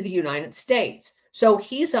fled to the United States. So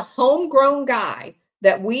he's a homegrown guy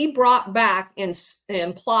that we brought back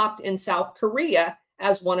and plopped in South Korea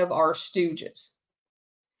as one of our stooges.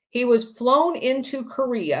 He was flown into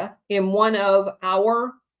Korea in one of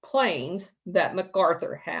our planes that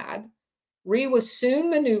MacArthur had. Rhee was soon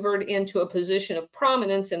maneuvered into a position of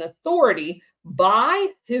prominence and authority by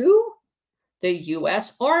who? The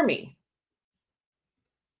U.S. Army.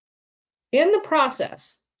 In the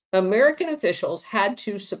process, American officials had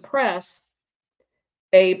to suppress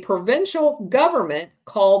a provincial government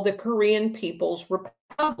called the Korean People's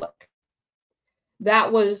Republic.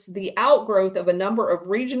 That was the outgrowth of a number of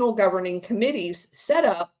regional governing committees set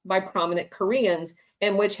up by prominent Koreans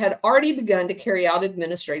and which had already begun to carry out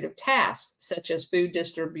administrative tasks, such as food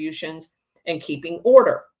distributions and keeping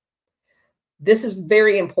order. This is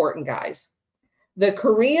very important, guys. The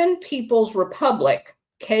Korean People's Republic,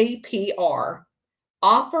 KPR,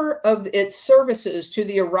 offer of its services to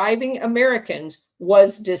the arriving Americans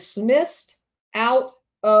was dismissed out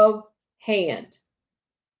of hand.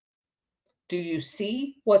 Do you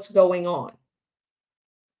see what's going on?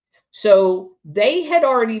 So they had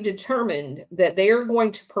already determined that they are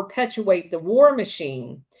going to perpetuate the war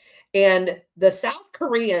machine. And the South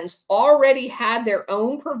Koreans already had their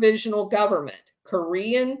own provisional government,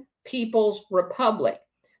 Korean People's Republic.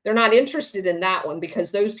 They're not interested in that one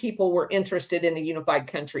because those people were interested in a unified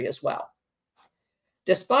country as well.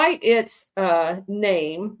 Despite its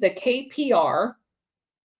name, the KPR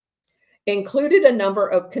included a number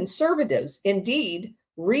of conservatives. Indeed,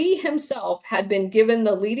 Rhee himself had been given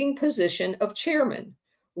the leading position of chairman.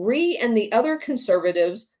 Rhee and the other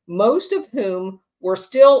conservatives, most of whom were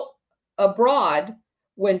still abroad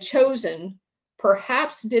when chosen,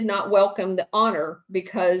 perhaps did not welcome the honor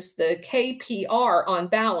because the KPR, on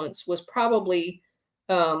balance, was probably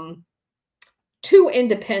too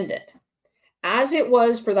independent, as it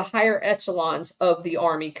was for the higher echelons of the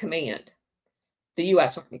Army Command, the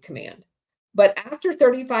U.S. Army Command. But after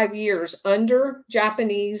 35 years under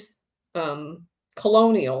Japanese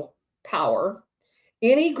colonial power,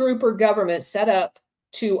 any group or government set up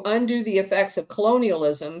to undo the effects of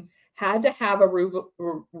colonialism had to have a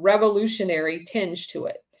revolutionary tinge to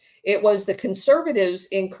it. It was the conservatives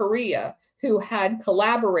in Korea who had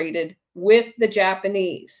collaborated with the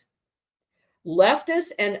Japanese.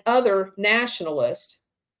 Leftists and other nationalists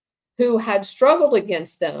who had struggled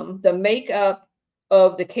against them, the makeup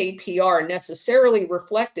of the KPR necessarily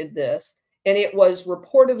reflected this, and it was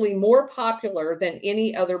reportedly more popular than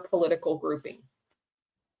any other political grouping.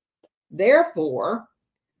 Therefore,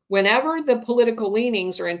 whenever the political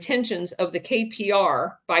leanings or intentions of the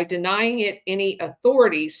KPR, by denying it any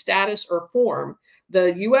authority, status, or form,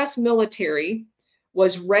 the U.S. military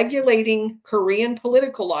was regulating Korean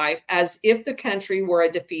political life as if the country were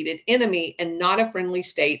a defeated enemy and not a friendly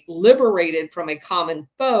state liberated from a common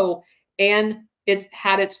foe, and it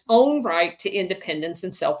had its own right to independence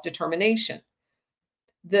and self-determination.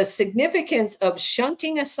 The significance of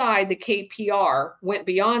shunting aside the KPR went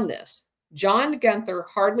beyond this. John Gunther,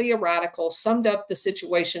 hardly a radical, summed up the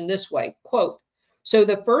situation this way, quote, "So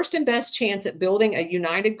the first and best chance at building a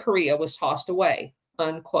united Korea was tossed away,"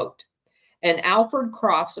 unquote. And Alfred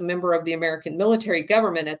Crofts, a member of the American military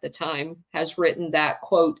government at the time, has written that,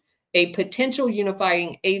 quote, "A potential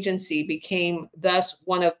unifying agency became thus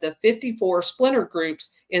one of the 54 splinter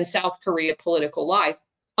groups in South Korea political life,"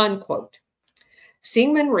 unquote.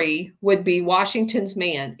 Syngman Rhee would be Washington's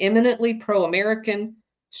man, eminently pro-American,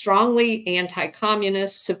 strongly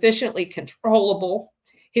anti-communist, sufficiently controllable.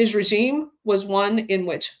 His regime was one in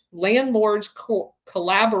which landlords,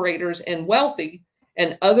 collaborators, and wealthy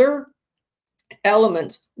and other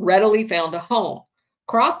elements readily found a home.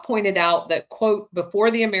 Croft pointed out that, quote,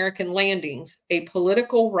 "Before the American landings, a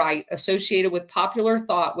political right associated with popular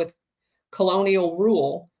thought with colonial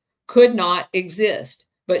rule could not exist.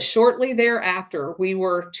 But shortly thereafter, we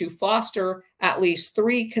were to foster at least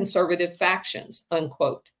 3 conservative factions,"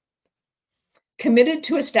 unquote. Committed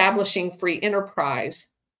to establishing free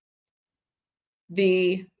enterprise,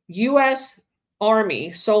 the U.S.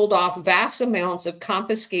 Army sold off vast amounts of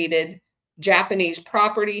confiscated Japanese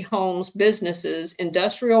property, homes, businesses,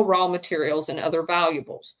 industrial raw materials, and other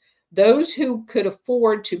valuables. Those who could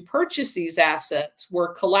afford to purchase these assets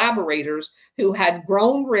were collaborators who had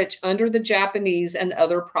grown rich under the Japanese and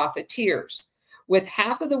other profiteers. With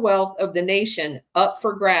half of the wealth of the nation up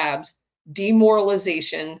for grabs,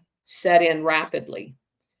 demoralization set in rapidly.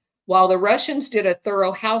 While the Russians did a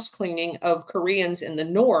thorough house cleaning of Koreans in the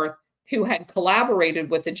north who had collaborated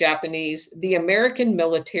with the Japanese, the American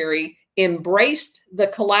military embraced the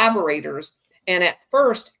collaborators, and at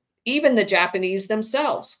first, even the Japanese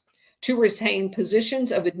themselves, to retain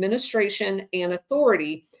positions of administration and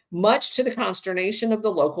authority, much to the consternation of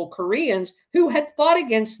the local Koreans who had fought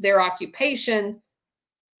against their occupation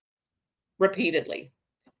repeatedly.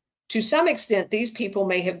 To some extent, these people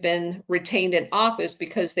may have been retained in office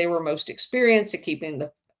because they were most experienced at keeping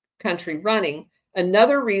the country running.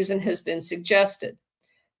 Another reason has been suggested: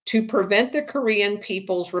 to prevent the Korean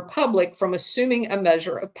People's Republic from assuming a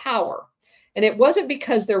measure of power. And it wasn't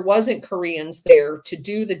because there wasn't Koreans there to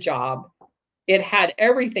do the job. It had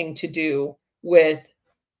everything to do with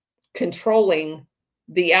controlling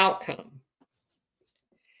the outcome.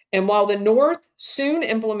 And while the North soon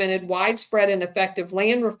implemented widespread and effective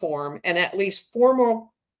land reform and at least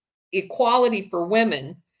formal equality for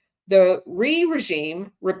women, the Rhee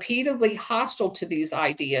regime, repeatedly hostile to these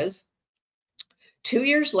ideas, 2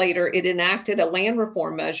 years later, it enacted a land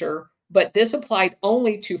reform measure, but this applied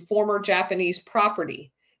only to former Japanese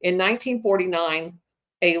property. In 1949,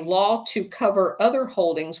 a law to cover other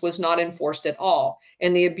holdings was not enforced at all,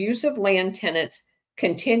 and the abuse of land tenants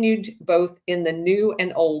continued both in the new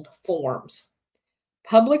and old forms.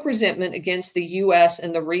 Public resentment against the U.S.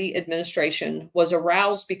 and the Rhee administration was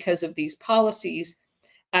aroused because of these policies,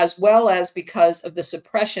 as well as because of the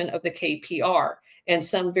suppression of the KPR and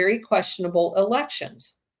some very questionable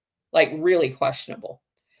elections, like really questionable.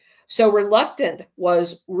 So reluctant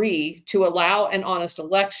was Rhee to allow an honest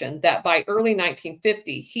election that by early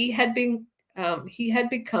 1950 he had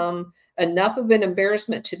become enough of an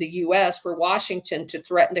embarrassment to the U.S. for Washington to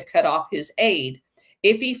threaten to cut off his aid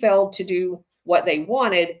if he failed to do what they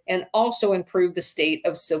wanted and also improve the state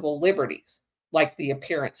of civil liberties, like the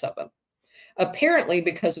appearance of them. Apparently,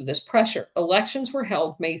 because of this pressure, elections were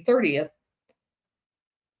held May 30th.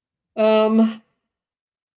 And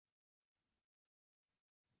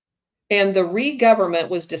the Rhee government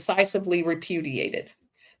was decisively repudiated.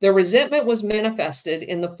 The resentment was manifested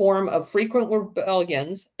in the form of frequent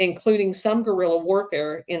rebellions, including some guerrilla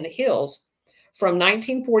warfare in the hills, from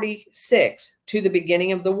 1946 to the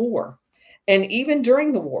beginning of the war. And even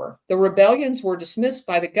during the war, the rebellions were dismissed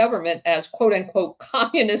by the government as quote unquote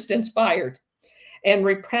communist inspired and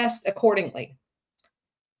repressed accordingly.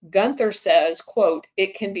 Gunther says, quote,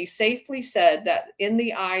 "It can be safely said that in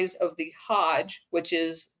the eyes of the Hodge, which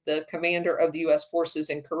is the commander of the U.S. forces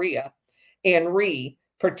in Korea, and Rhee,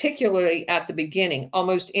 particularly at the beginning,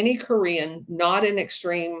 almost any Korean not an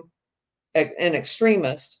extremist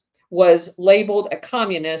was labeled a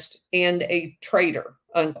communist and a traitor,"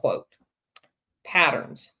 unquote.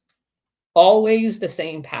 Patterns. Always the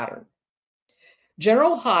same pattern.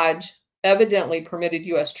 General Hodge evidently permitted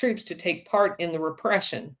U.S. troops to take part in the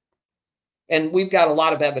repression. And we've got a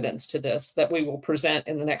lot of evidence to this that we will present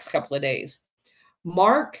in the next couple of days.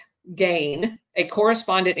 Mark Gain, a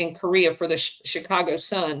correspondent in Korea for the Chicago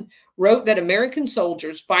Sun, wrote that American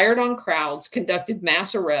soldiers fired on crowds, conducted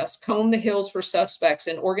mass arrests, combed the hills for suspects,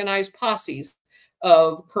 and organized posses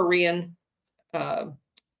of Korean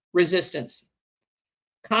resistance.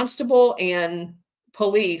 Constable and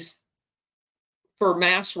police for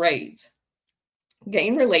mass raids.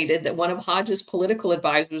 Gain related that one of Hodge's political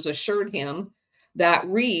advisors assured him that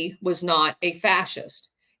Rhee was not a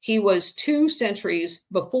fascist. He was 2 centuries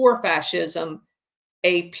before fascism,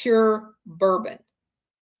 a pure Bourbon.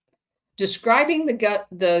 Describing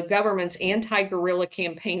the government's anti-guerrilla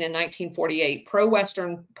campaign in 1948,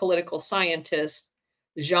 pro-Western political scientist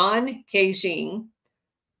Jean Kajing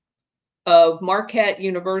of Marquette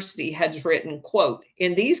University has written, quote,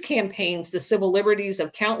 "In these campaigns, the civil liberties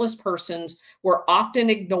of countless persons were often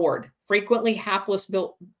ignored. Frequently, hapless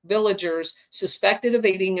villagers suspected of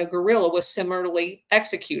aiding a guerrilla was similarly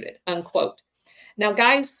executed," unquote. Now,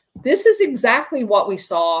 guys, this is exactly what we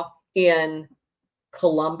saw in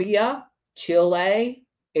Colombia, Chile,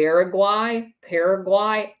 Uruguay,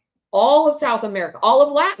 Paraguay, all of South America, all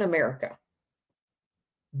of Latin America.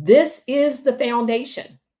 This is the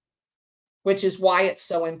foundation, which is why it's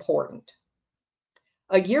so important.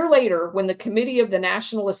 A year later, when the Committee of the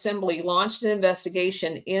National Assembly launched an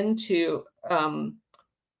investigation into of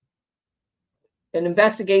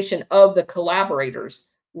the collaborators,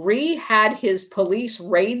 Rhee had his police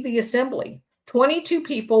raid the assembly. 22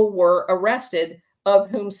 people were arrested, of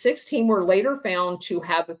whom 16 were later found to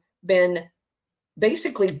have been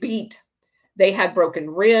basically beat. They had broken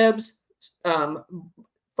ribs,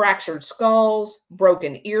 fractured skulls,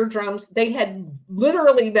 broken eardrums. They had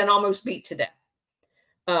literally been almost beat to death.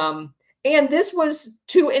 And this was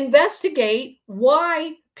to investigate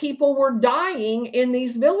why people were dying in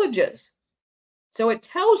these villages. So it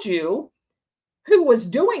tells you who was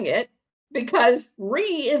doing it, because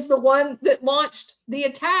Rhee is the one that launched the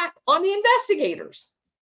attack on the investigators.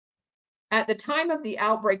 At the time of the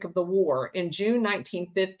outbreak of the war in June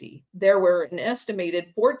 1950, there were an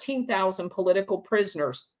estimated 14,000 political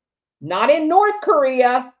prisoners, not in North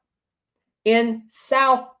Korea, in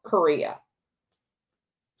South Korea.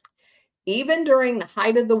 Even during the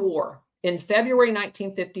height of the war, in February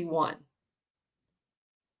 1951,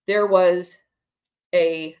 there was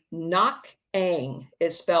a Nok-Ang,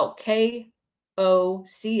 is spelled K-O-C-H''Ang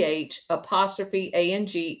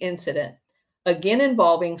incident, again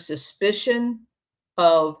involving suspicion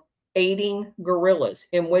of aiding guerrillas,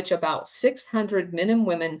 in which about 600 men and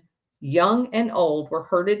women, young and old, were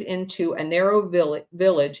herded into a narrow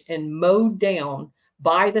village and mowed down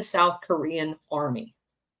by the South Korean army.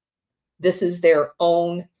 This is their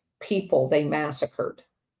own people they massacred.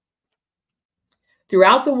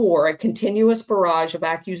 Throughout the war, a continuous barrage of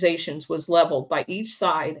accusations was leveled by each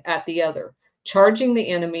side at the other, charging the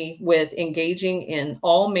enemy with engaging in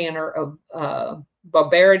all manner of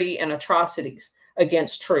barbarity and atrocities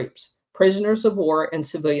against troops, prisoners of war, and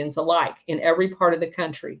civilians alike in every part of the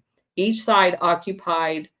country. Each side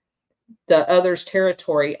occupied the other's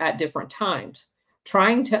territory at different times,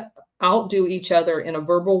 trying to outdo each other in a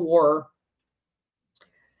verbal war.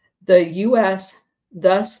 The U.S.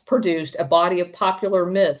 thus produced a body of popular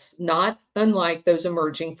myths not unlike those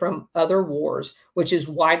emerging from other wars, which is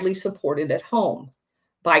widely supported at home.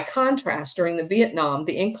 By contrast, during the Vietnam,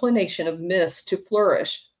 the inclination of myths to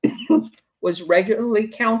flourish was regularly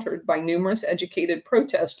countered by numerous educated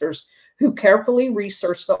protesters who carefully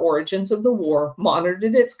researched the origins of the war,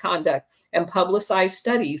 monitored its conduct, and publicized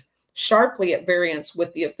studies sharply at variance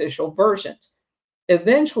with the official versions,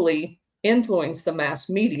 eventually influenced the mass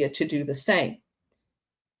media to do the same.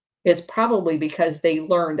 It's probably because they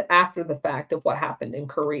learned after the fact of what happened in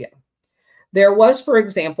Korea. There was, for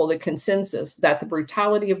example, the consensus that the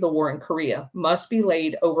brutality of the war in Korea must be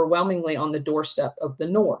laid overwhelmingly on the doorstep of the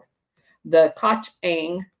North. The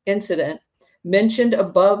Kachang incident mentioned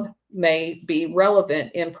above may be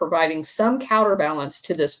relevant in providing some counterbalance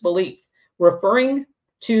to this belief. Referring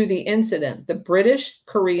to the incident, the British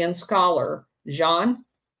Korean scholar John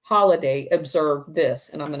Holliday observed this,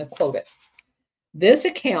 and I'm going to quote it. This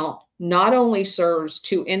account not only serves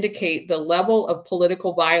to indicate the level of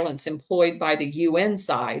political violence employed by the UN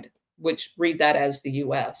side, which read that as the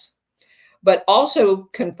US, but also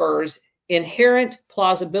confers inherent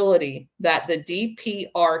plausibility that the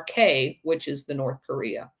DPRK, which is the North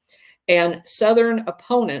Korea, and Southern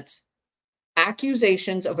opponents'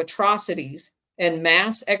 accusations of atrocities and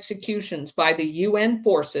mass executions by the UN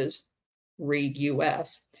forces, read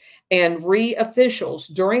US, and officials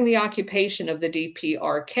during the occupation of the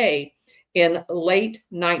DPRK in late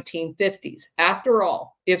 1950s. After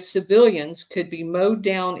all, if civilians could be mowed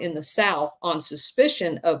down in the South on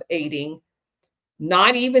suspicion of aiding,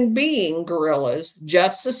 not even being guerrillas,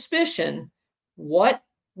 just suspicion, what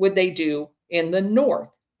would they do in the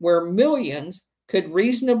North, where millions could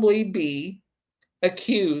reasonably be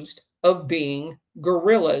accused of being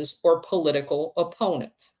guerrillas or political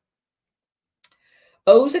opponents?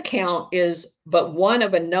 O's account is but one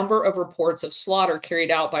of a number of reports of slaughter carried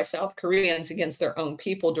out by South Koreans against their own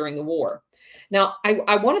people during the war. Now,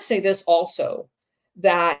 I want to say this also,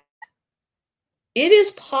 that it is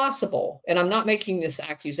possible, and I'm not making this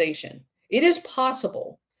accusation, it is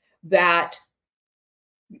possible that,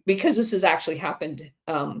 because this has actually happened,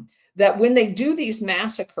 that when they do these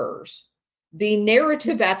massacres, the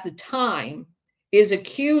narrative at the time is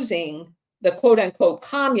accusing the quote unquote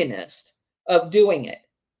communist of doing it.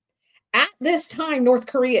 At this time, North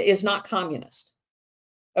Korea is not communist.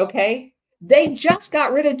 Okay? They just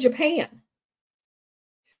got rid of Japan.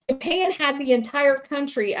 Japan had the entire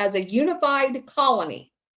country as a unified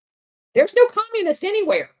colony. There's no communist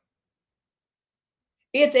anywhere.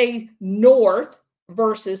 It's a North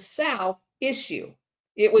versus South issue.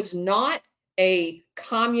 It was not a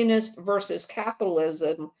communist versus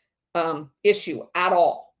capitalism issue at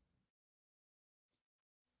all.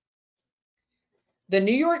 The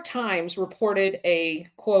New York Times reported a,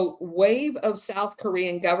 quote, wave of South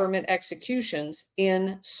Korean government executions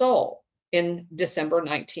in Seoul in December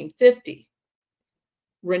 1950.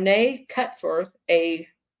 Renee Cutforth, a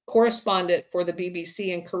correspondent for the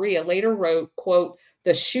BBC in Korea, later wrote, quote,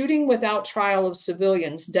 the shooting without trial of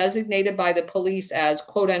civilians designated by the police as,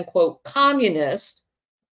 quote unquote, communist,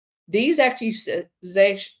 these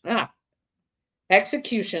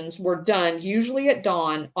executions were done usually at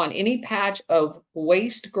dawn on any patch of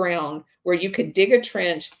waste ground where you could dig a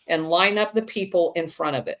trench and line up the people in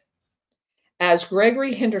front of it. As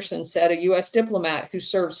Gregory Henderson said, a U.S. diplomat who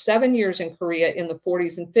served 7 years in Korea in the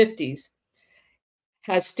 40s and 50s,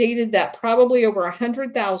 has stated that probably over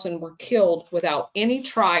 100,000 were killed without any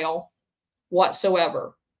trial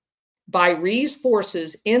whatsoever by Rhee's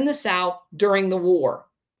forces in the South during the war.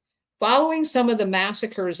 Following some of the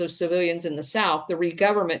massacres of civilians in the South, the Rhee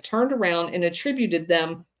government turned around and attributed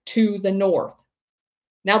them to the North.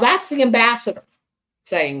 Now, that's the ambassador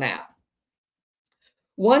saying that.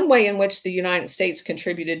 One way in which the United States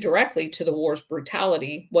contributed directly to the war's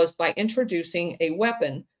brutality was by introducing a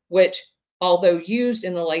weapon which, although used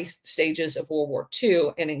in the late stages of World War II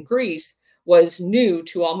and in Greece, was new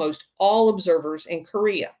to almost all observers in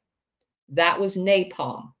Korea. That was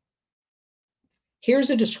napalm.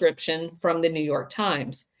 Here's a description from the New York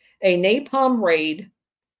Times. A napalm raid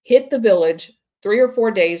hit the village 3 or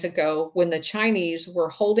 4 days ago when the Chinese were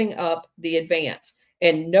holding up the advance,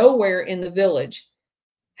 and nowhere in the village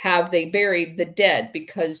have they buried the dead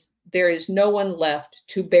because there is no one left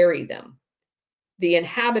to bury them. The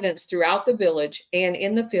inhabitants throughout the village and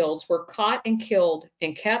in the fields were caught and killed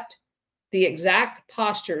and kept the exact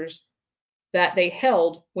postures that they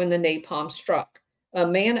held when the napalm struck. A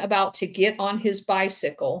man about to get on his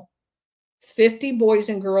bicycle, 50 boys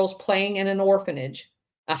and girls playing in an orphanage,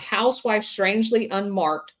 a housewife strangely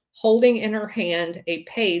unmarked, holding in her hand a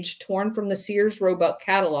page torn from the Sears Roebuck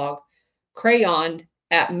catalog, crayoned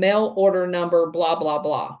at mail order number blah, blah,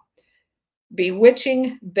 blah.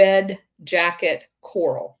 Bewitching bed jacket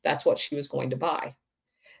coral. That's what she was going to buy.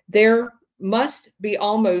 There must be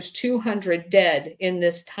almost 200 dead in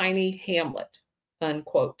this tiny hamlet,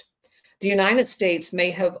 unquote. The United States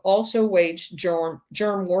may have also waged germ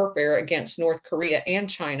warfare against North Korea and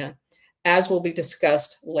China, as will be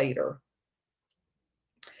discussed later.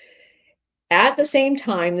 At the same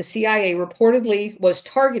time, the CIA reportedly was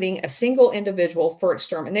targeting a single individual for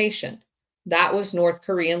extermination. That was North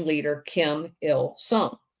Korean leader Kim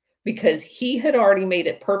Il-sung, because he had already made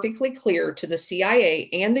it perfectly clear to the CIA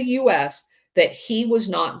and the US that he was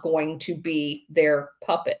not going to be their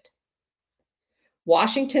puppet.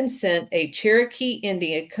 Washington sent a Cherokee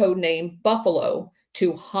Indian codenamed Buffalo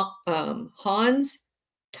to Hans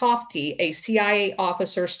Tofte, a CIA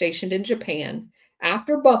officer stationed in Japan,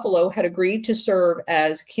 after Buffalo had agreed to serve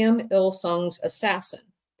as Kim Il-sung's assassin.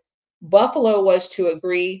 Buffalo was to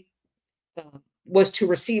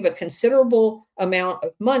receive a considerable amount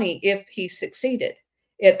of money if he succeeded.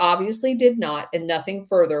 It obviously did not, and nothing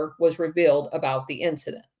further was revealed about the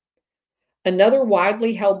incident. Another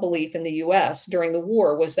widely held belief in the US during the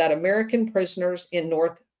war was that American prisoners in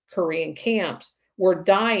North Korean camps were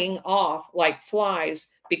dying off like flies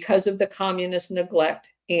because of the communist neglect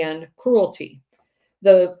and cruelty.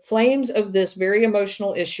 The flames of this very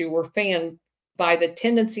emotional issue were fanned by the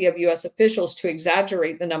tendency of US officials to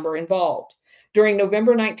exaggerate the number involved. During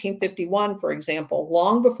November 1951, for example,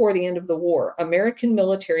 long before the end of the war, American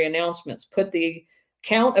military announcements put the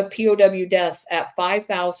count of POW deaths at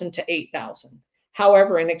 5,000 to 8,000.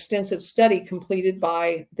 However, an extensive study completed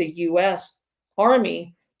by the US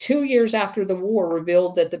Army 2 years after the war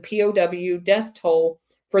revealed that the POW death toll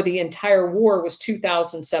for the entire war was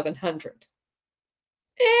 2,700.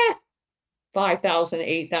 5,000,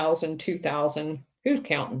 8,000, 2,000, who's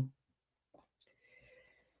counting?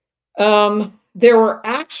 There were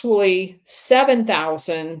actually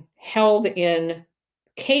 7,000 held in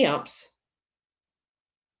camps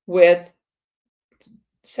with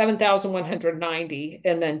 7,190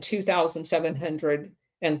 and then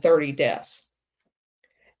 2,730 deaths.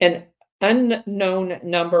 An unknown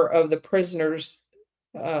number of the prisoners,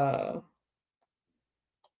 let's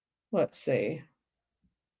see.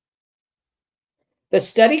 The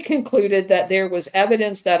study concluded that there was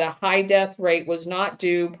evidence that a high death rate was not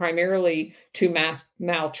due primarily to mass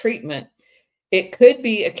maltreatment. It could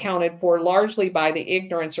be accounted for largely by the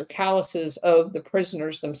ignorance or calluses of the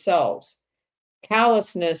prisoners themselves.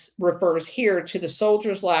 Callousness refers here to the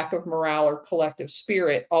soldiers' lack of morale or collective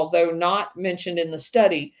spirit. Although not mentioned in the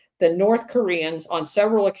study, the North Koreans on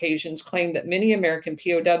several occasions claimed that many American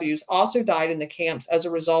POWs also died in the camps as a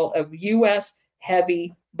result of US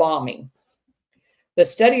heavy bombing. The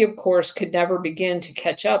study, of course, could never begin to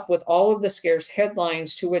catch up with all of the scarce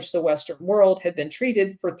headlines to which the Western world had been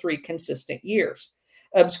treated for 3 consistent years.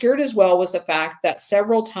 Obscured as well was the fact that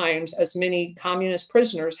several times as many communist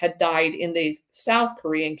prisoners had died in the South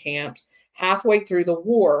Korean camps halfway through the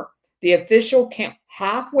war. The official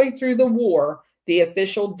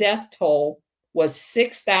death toll was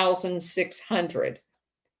 6,600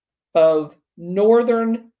 of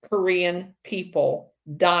Northern Korean people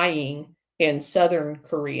dying in Southern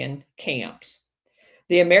Korean camps.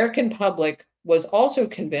 The American public was also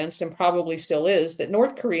convinced, and probably still is, that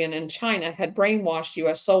North Korea and China had brainwashed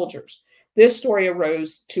US soldiers. This story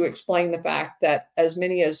arose to explain the fact that as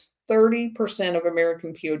many as 30% of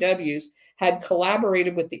American POWs had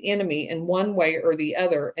collaborated with the enemy in one way or the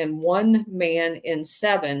other, and 1 man in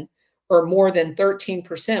 7, or more than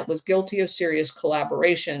 13%, was guilty of serious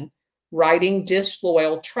collaboration, writing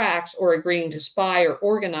disloyal tracts or agreeing to spy or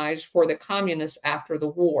organize for the communists after the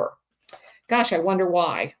war. Gosh, I wonder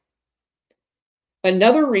why.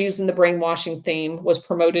 Another reason the brainwashing theme was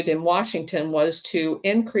promoted in Washington was to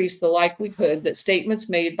increase the likelihood that statements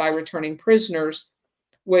made by returning prisoners,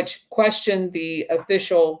 which questioned the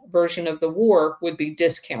official version of the war, would be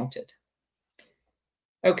discounted.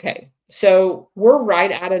 Okay, so we're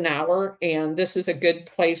right at an hour, and this is a good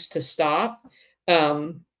place to stop.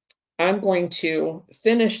 I'm going to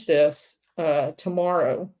finish this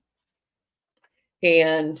tomorrow,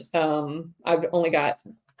 and I've only got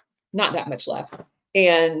not that much left.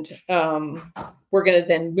 And we're going to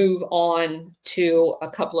then move on to a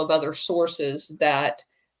couple of other sources that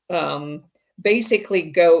basically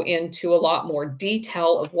go into a lot more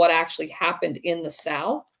detail of what actually happened in the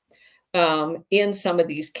South, in some of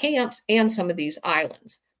these camps and some of these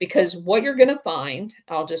islands. Because what you're going to find,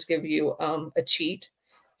 I'll just give you a cheat,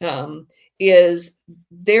 is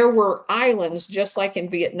there were islands, just like in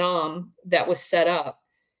Vietnam, that was set up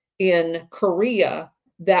in Korea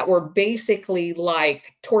that were basically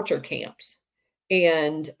like torture camps.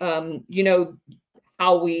 And, you know,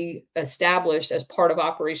 how we established as part of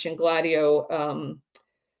Operation Gladio,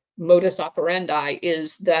 modus operandi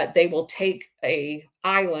is that they will take a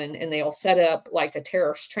island and they'll set up like a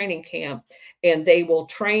terrorist training camp, and they will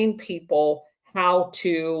train people how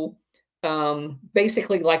to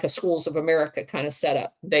basically like a schools of America kind of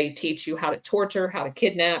setup. They teach you how to torture, how to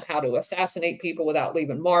kidnap, how to assassinate people without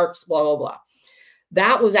leaving marks, blah blah blah.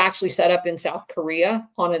 That was actually set up in South Korea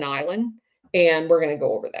on an island, and we're going to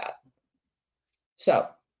go over that. So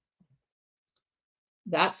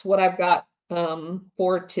that's what I've got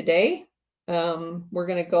for today. We're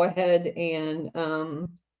going to go ahead and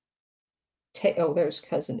take, oh, there's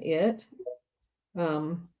Cousin It.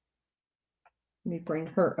 Let me bring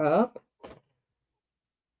her up.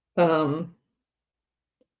 Boy,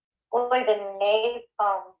 the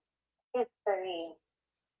napalm history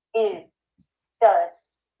is just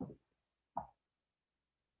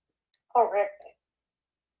horrific.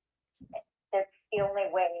 That's the only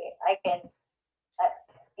way I can,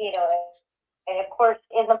 you know, and of course,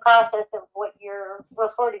 in the process of what you're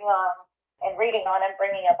reporting on and reading on, I'm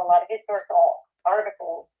bringing up a lot of historical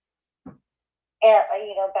articles. And,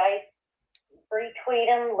 you know, guys, retweet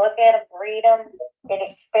them, look at them, read them. It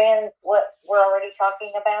expands what we're already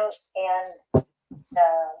talking about. And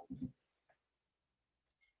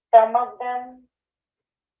some of them,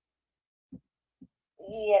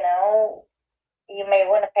 you know, you may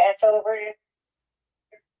want to pass over.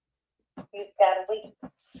 You've got to read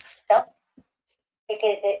stuff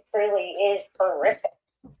because it truly is horrific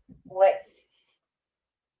what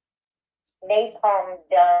napalm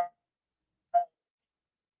does.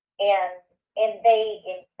 And they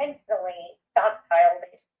intentionally stockpiled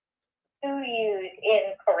it to use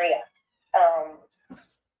in Korea.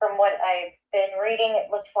 From what I've been reading, it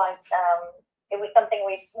looks like it was something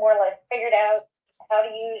we more or less figured out how to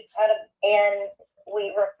use, and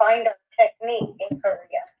we refined our technique in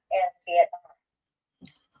Korea and Vietnam.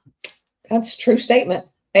 That's a true statement.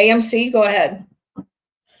 AMC, go ahead.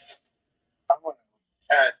 I want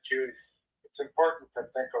to add, Judy, it's important to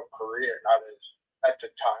think of Korea not as, at the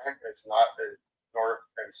time, as not as North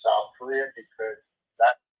and South Korea, because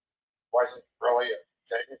that wasn't really a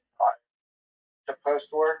thing to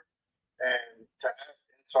post-war. And to add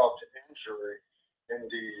insult to injury in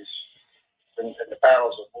the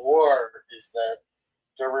battles of war is that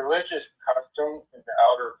the religious custom in the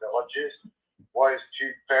outer villages was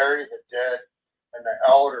to bury the dead and the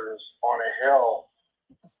elders on a hill,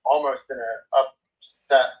 almost in an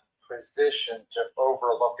upset position to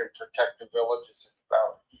overlook and protect the villages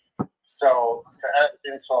about. So to add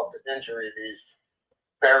insult to injury, these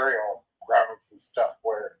burial grounds and stuff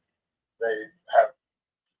where they have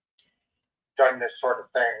done this sort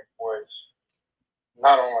of thing was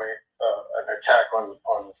not only an attack on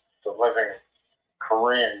the living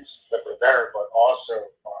Koreans that were there, but also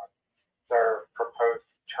on their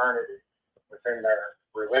proposed eternity within their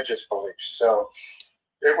religious beliefs. So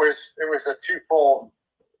it was a twofold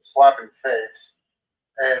slap in the face,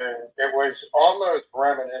 and it was almost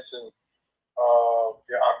reminiscent of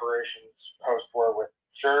the operations post-war with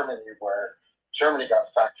Germany, where Germany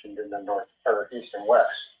got factioned in the north or east and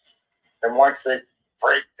west, and once they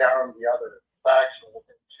break down the other faction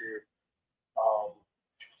into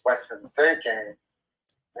Western thinking,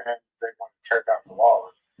 then they want to tear down the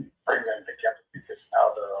wall and bring them together because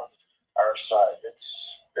now they're on our side.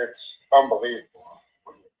 It's unbelievable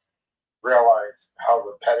when you realize how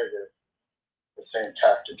repetitive the same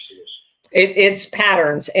tactics use. It's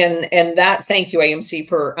patterns, and that, thank you, AMC,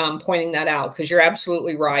 for pointing that out, because you're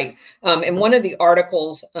absolutely right. And one of the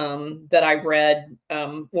articles that I read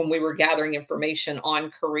when we were gathering information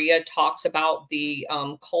on Korea talks about the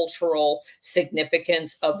cultural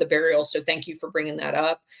significance of the burials. So thank you for bringing that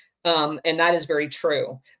up. And that is very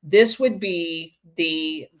true. This would be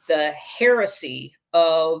the heresy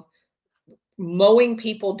of mowing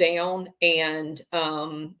people down, and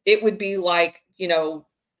it would be like, you know,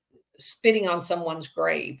 spitting on someone's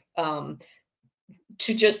grave,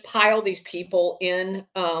 to just pile these people in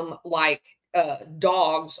like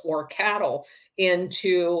dogs or cattle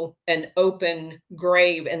into an open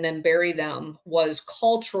grave and then bury them was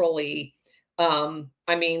culturally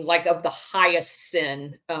I mean, like of the highest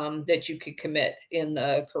sin that you could commit in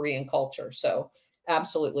the Korean culture. So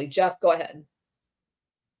absolutely. Jeff, go ahead.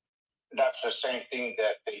 That's the same thing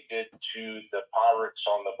that they did to the pirates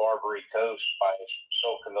on the Barbary Coast by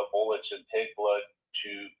soaking the bullets in pig blood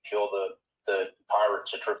to kill the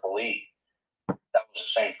pirates at Tripoli. That was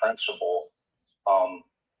the same principle.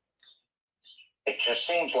 It just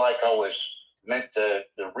seems like I was meant the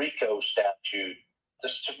RICO statute.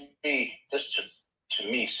 This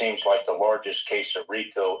to me seems like the largest case of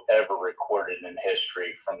RICO ever recorded in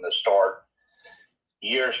history, from the start,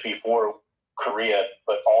 years before Korea,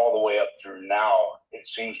 but all the way up through now. It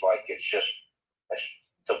seems like it's just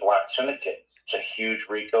the Black Syndicate. It's a huge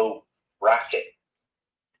RICO racket.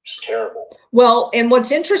 It's terrible. Well, and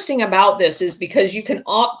what's interesting about this is because you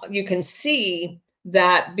can see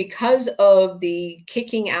that because of the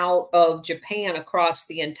kicking out of Japan across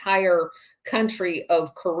the entire country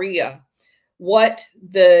of Korea, what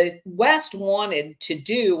the West wanted to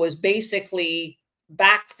do was basically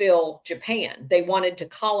backfill Japan. They wanted to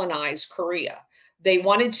colonize Korea. They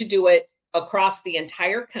wanted to do it across the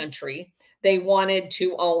entire country. They wanted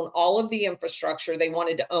to own all of the infrastructure. They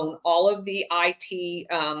wanted to own all of the IT,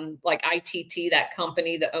 like ITT, that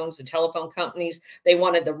company that owns the telephone companies. They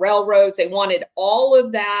wanted the railroads. They wanted all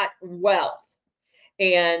of that wealth.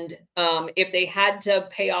 And if they had to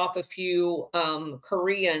pay off a few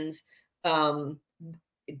Koreans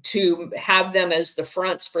to have them as the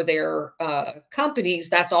fronts for their companies,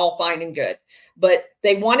 that's all fine and good. But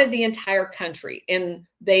they wanted the entire country. And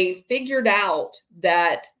they figured out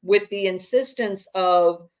that with the insistence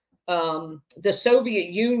of the Soviet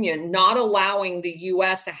Union not allowing the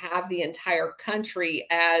US to have the entire country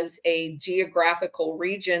as a geographical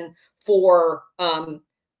region for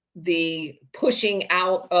the pushing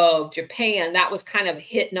out of Japan, that was kind of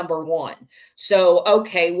hit number one. So,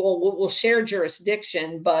 okay, well, we'll share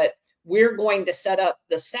jurisdiction, but we're going to set up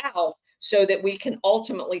the South so that we can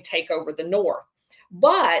ultimately take over the North.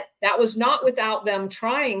 But that was not without them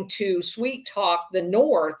trying to sweet talk the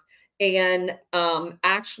North and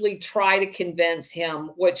actually try to convince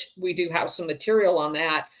him, which we do have some material on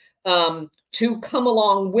that, to come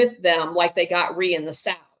along with them like they got in the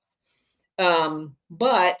South.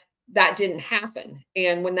 But that didn't happen.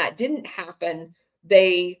 And when that didn't happen,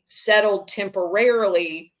 they settled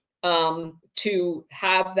temporarily to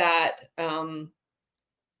have that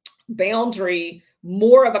boundary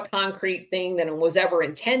more of a concrete thing than it was ever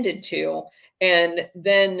intended to. And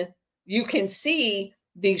then you can see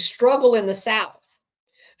the struggle in the South.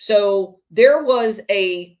 So there was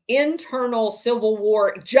an internal civil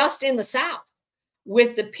war just in the South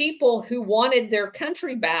with the people who wanted their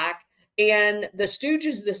country back, and the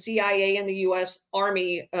stooges, the CIA and the U.S.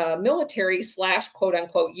 Army military / quote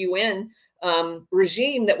unquote UN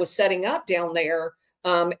regime that was setting up down there.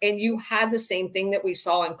 And you had the same thing that we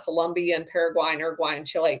saw in Colombia and Paraguay and Uruguay and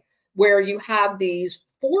Chile, where you have these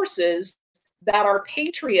forces that are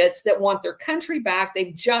patriots that want their country back.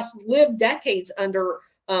 They've just lived decades under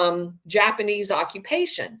Japanese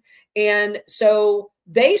occupation. And so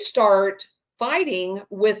they start fighting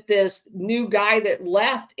with this new guy that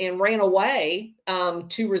left and ran away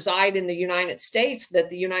to reside in the United States,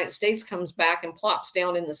 that the United States comes back and plops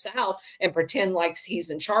down in the South and pretend like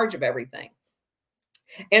he's in charge of everything.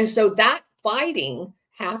 And so that fighting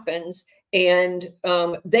happens, and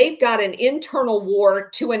they've got an internal war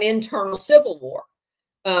to an internal civil war.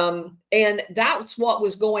 And that's what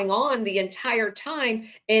was going on the entire time.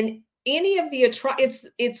 And any of the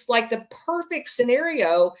it's like the perfect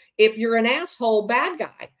scenario if you're an asshole bad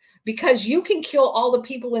guy, because you can kill all the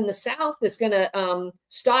people in the South that's going to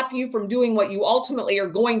stop you from doing what you ultimately are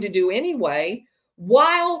going to do anyway,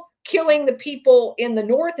 while killing the people in the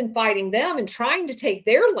North and fighting them and trying to take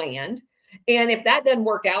their land. And if that doesn't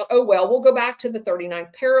work out, oh, well, we'll go back to the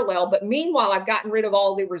 39th parallel. But meanwhile, I've gotten rid of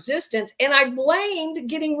all the resistance, and I blamed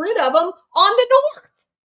getting rid of them on the North.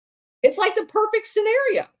 It's like the perfect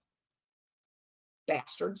scenario.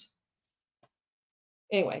 Bastards.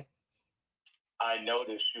 Anyway. I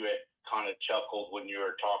noticed you had kind of chuckled when you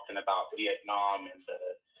were talking about Vietnam and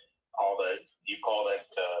you call it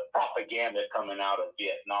propaganda coming out of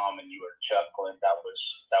Vietnam, and you were chuckling. That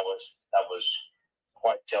was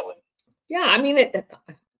quite telling. Yeah, I mean,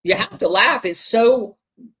 you have to laugh. It's so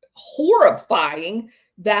horrifying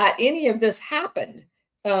that any of this happened.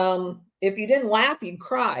 If you didn't laugh, you'd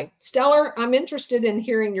cry. Stellar, I'm interested in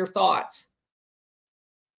hearing your thoughts.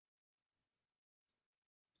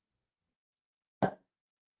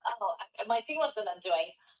 Oh, my thing wasn't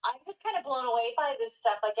undoing. I'm just kind of blown away by this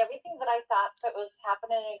stuff. Like everything that I thought that was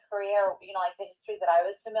happening in Korea, or, you know, like the history that I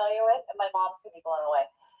was familiar with, and my mom's gonna be blown away,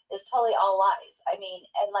 is totally all lies. I mean,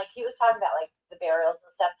 and like he was talking about like the burials and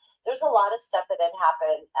stuff. There's a lot of stuff that had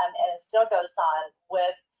happened, and it still goes on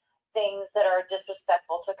with things that are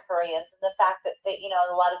disrespectful to Koreans, and the fact that they, you know,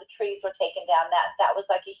 a lot of the trees were taken down. That was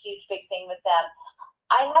like a huge big thing with them.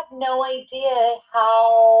 I have no idea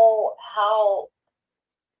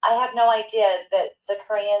I have no idea that the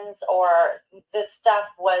Koreans or this stuff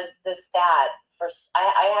was this bad.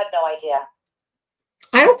 I had no idea.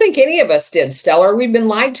 I don't think any of us did, Stellar. We've been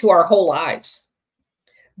lied to our whole lives.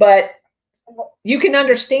 But you can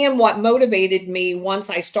understand what motivated me once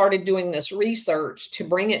I started doing this research to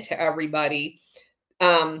bring it to everybody,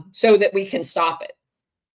 so that we can stop it.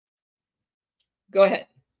 Go ahead.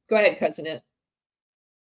 Go ahead, Cousin It.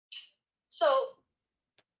 So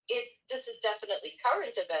this is definitely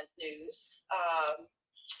current event news.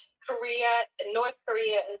 North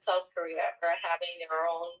Korea and South Korea are having their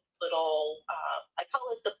own little, I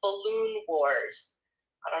call it the balloon wars.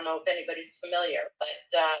 I don't know if anybody's familiar, but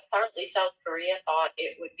apparently South Korea thought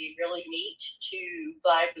it would be really neat to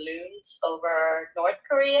fly balloons over North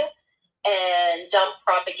Korea and dump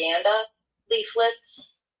propaganda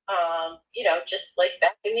leaflets, you know, just like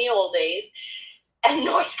back in the old days. And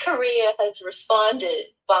North Korea has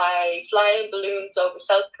responded by flying balloons over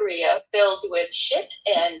South Korea filled with shit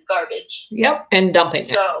and garbage. Yep, and dumping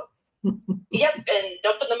it. Yep, and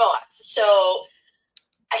dumping them off. So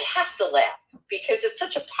I have to laugh because it's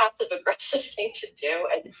such a passive-aggressive thing to do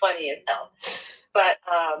and funny as hell. But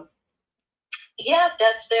yeah,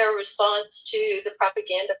 that's their response to the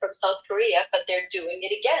propaganda from South Korea, but they're doing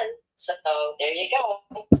it again. So there you go.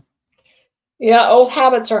 Yeah, old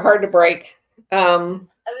habits are hard to break. I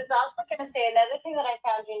was also going to say another thing that I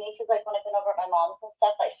found unique is like when I've been over at my mom's and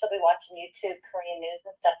stuff, like she'll be watching YouTube, Korean news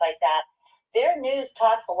and stuff like that. Their news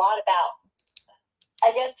talks a lot about,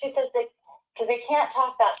 I guess she says because they can't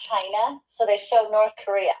talk about China, so they show North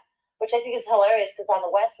Korea, which I think is hilarious because on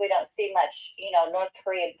the West we don't see much, you know, North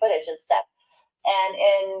Korean footage and stuff. And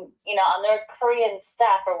in, you know, on their Korean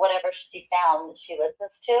stuff or whatever she found that she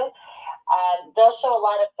listens to, they'll show a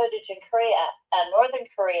lot of footage in Korea, Northern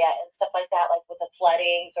Korea and stuff like that, like with the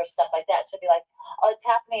floodings or stuff like that. She'll be like, oh, it's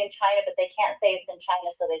happening in China, but they can't say it's in China,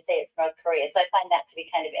 so they say it's North Korea. So I find that to be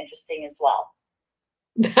kind of interesting as well.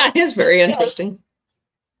 That is very interesting.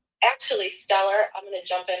 Actually, Stellar, I'm going to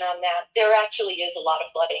jump in on that. There actually is a lot of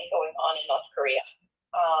flooding going on in North Korea.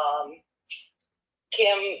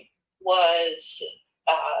 Kim was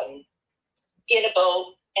in a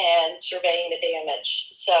boat and surveying the damage.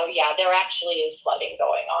 So yeah, there actually is flooding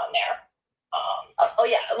going on there. Oh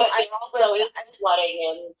yeah, but there also is flooding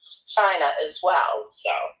in China as well. So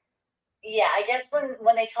yeah, I guess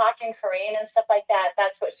when they talk in Korean and stuff like that,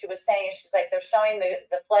 that's what she was saying. She's like, they're showing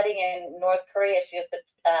the flooding in North Korea. She goes, but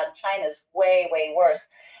China's way, way worse.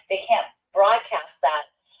 They can't broadcast that.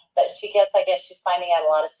 But I guess she's finding out a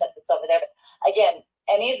lot of stuff that's over there. But again,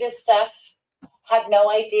 any of this stuff, have no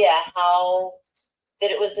idea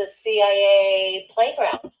that it was a CIA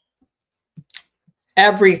playground.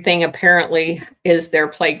 Everything apparently is their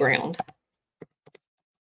playground.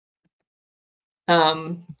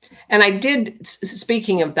 And I did,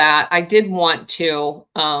 speaking of that, I did want to,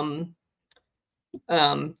 for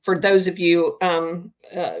those of you,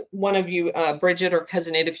 one of you, Bridget or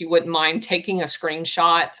Cousin Ed, if you wouldn't mind taking a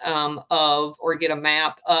screenshot or get a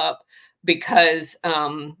map up, because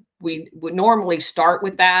we would normally start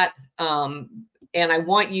with that. And I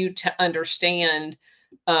want you to understand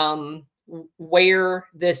where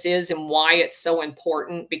this is and why it's so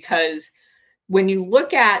important, because when you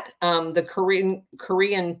look at the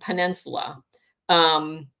Korean Peninsula,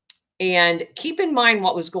 and keep in mind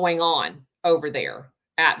what was going on over there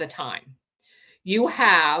at the time, you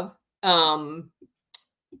have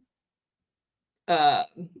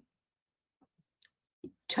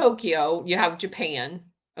Tokyo, you have Japan,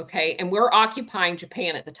 okay, and we're occupying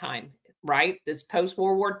Japan at the time, right? This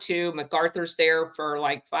post-World War II, MacArthur's there for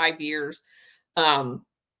like 5 years, and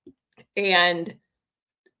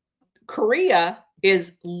Korea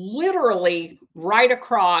is literally right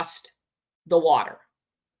across the water.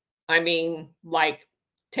 I mean, like,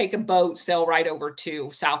 take a boat, sail right over to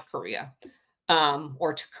South Korea,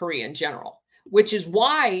 or to Korea in general, which is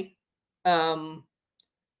why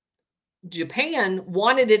Japan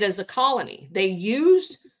wanted it as a colony. They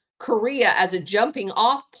used Korea as a jumping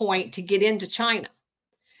off point to get into China.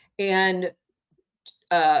 And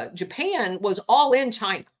Japan was all in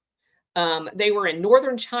China. They were in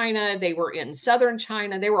northern China. They were in southern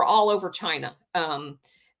China. They were all over China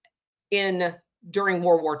during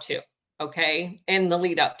World War II. okay, and the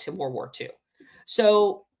lead up to World War II.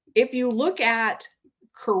 So if you look at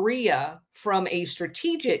Korea from a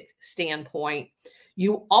strategic standpoint,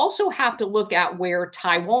 you also have to look at where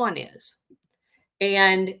Taiwan is.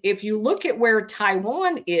 And if you look at where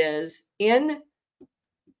Taiwan is in,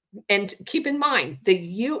 and keep in mind,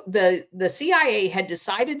 the CIA had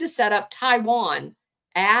decided to set up Taiwan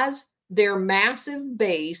as their massive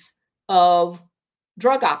base of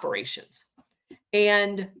drug operations.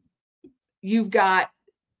 And you've got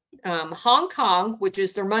Hong Kong, which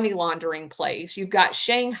is their money laundering place. You've got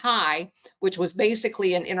Shanghai, which was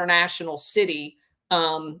basically an international city,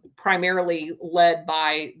 primarily led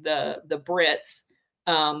by the Brits.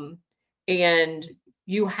 And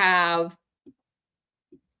you have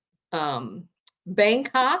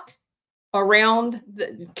Bangkok around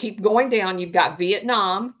keep going down. You've got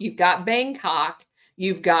Vietnam, you've got Bangkok,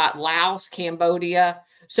 you've got Laos, Cambodia.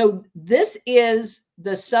 So this is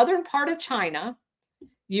the southern part of China.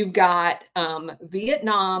 You've got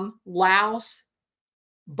Vietnam, Laos,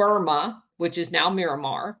 Burma, which is now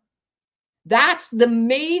Myanmar. That's the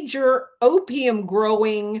major opium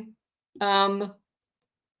growing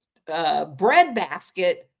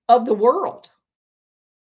breadbasket of the world,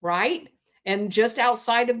 right? And just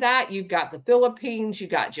outside of that, you've got the Philippines, you've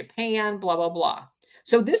got Japan, blah, blah, blah.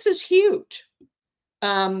 So this is huge.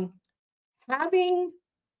 Having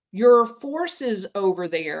your forces over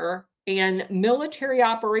there and military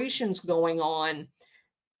operations going on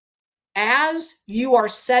as you are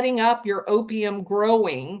setting up your opium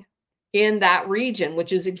growing in that region,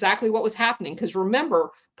 which is exactly what was happening. Because remember,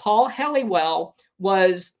 Paul Helliwell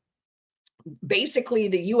was basically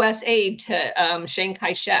the U.S. aide to Chiang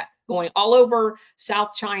Kai-shek, going all over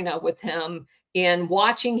South China with him and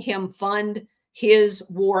watching him fund his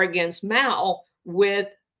war against Mao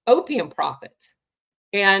with opium profits.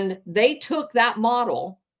 And they took that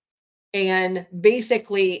model and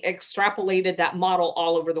basically extrapolated that model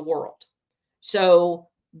all over the world. So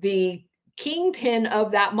the kingpin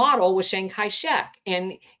of that model was Chiang Kai-shek,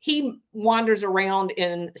 and he wanders around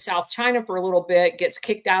in South China for a little bit, gets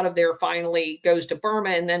kicked out of there, finally goes to Burma,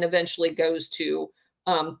 and then eventually goes to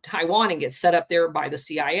Taiwan and gets set up there by the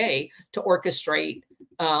CIA to orchestrate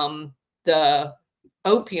the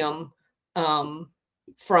opium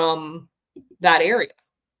from that area.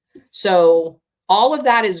 So all of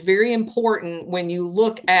that is very important when you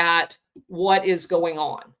look at what is going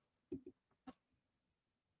on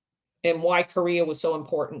and why Korea was so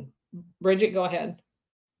important. Bridget, go ahead.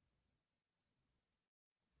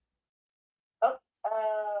 Oh,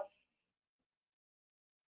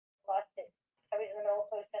 lost it. I was in the middle of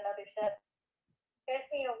posting another set. Pass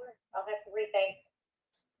me over. I'll have to rethink.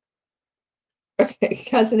 Okay,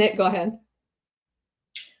 cousin it, go ahead.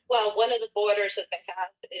 Well, one of the borders that they have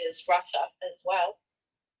is Russia as well.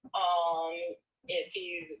 If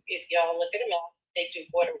y'all look at a map, they do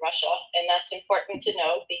border Russia, and that's important to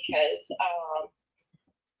know because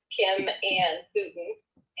Kim and Putin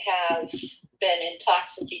have been in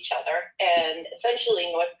talks with each other, and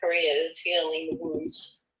essentially North Korea is healing the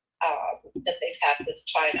wounds that they've had with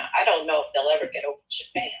China. I don't know if they'll ever get over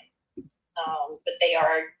Japan, but they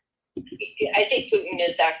are. I think Putin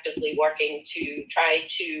is actively working to try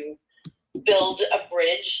to build a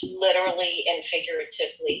bridge, literally and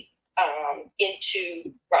figuratively,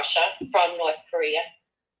 into Russia from North Korea,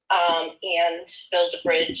 and build a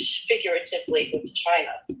bridge figuratively with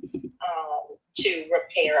China to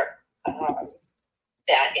repair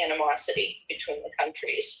that animosity between the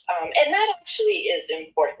countries. And that actually is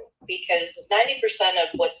important because 90% of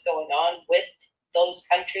what's going on with those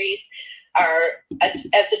countries are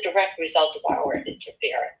as a direct result of our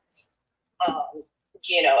interference.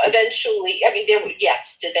 Eventually, I mean,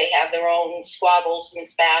 yes, did they have their own squabbles and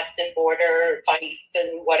spats and border fights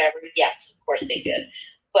and whatever? Yes, of course they did.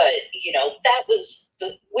 But, that was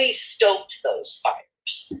we stoked those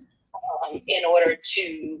fires in order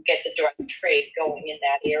to get the direct trade going in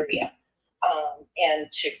that area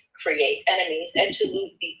and to create enemies and to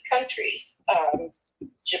loot these countries.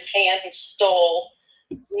 Japan stole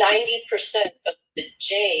 90% of the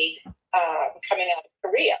jade coming out of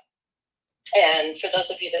Korea. And for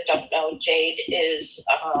those of you that don't know, jade is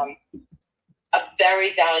a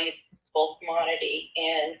very valuable commodity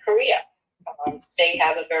in Korea. They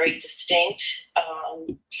have a very distinct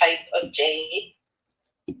type of jade.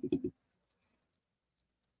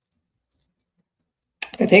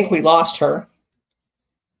 I think we lost her.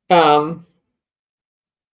 Let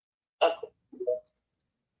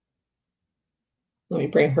me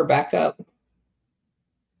bring her back up.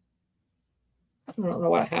 I don't know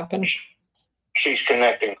what happened. She's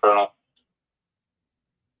connecting, Colonel.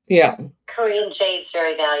 Yeah. Korean jade is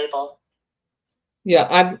very valuable.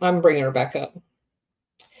 Yeah, I'm bringing her back up.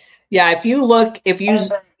 Yeah, if you look, if you,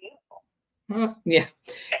 yeah.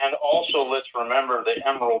 And also, let's remember the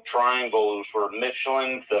Emerald Triangles were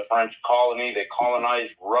Michelin, the French colony. They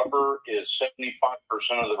colonized. Rubber is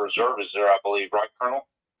 75% of the reserve is there, I believe, right, Colonel?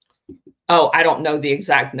 Oh, I don't know the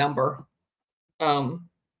exact number. Number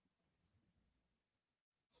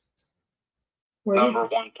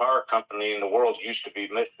one tire company in the world used to be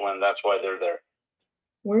Michelin. That's why they're there.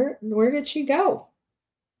 Where did she go?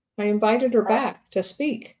 I invited her back to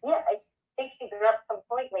speak. Yeah, I think she dropped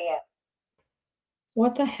completely out.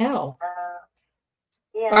 What the hell?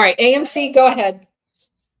 Yeah. All right, AMC, go ahead.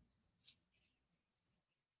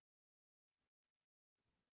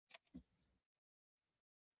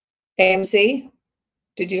 AMC,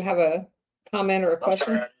 did you have a comment or a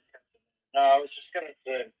question? No, I was just gonna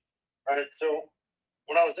say, all right, so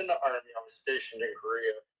when I was in the Army, I was stationed in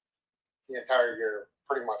Korea the entire year,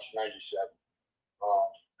 pretty much 97.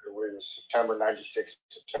 It was September 96,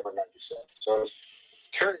 September 97. So I was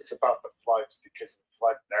curious about the floods because of the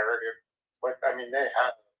flood narrative. But I mean, they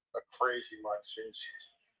had a crazy monsoon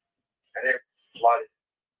season and it flooded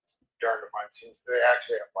during the monsoons. They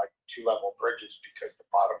actually have like 2-level bridges because the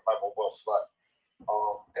bottom level will flood.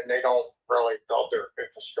 And they don't really build their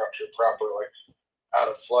infrastructure properly out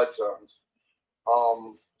of flood zones.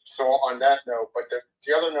 So on that note, but the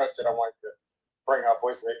other note that I wanted to bring up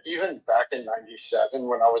was that even back in 97,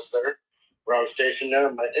 when I was there, when I was stationed there,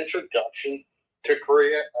 my introduction to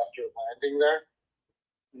Korea after landing there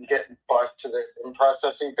and getting bused to the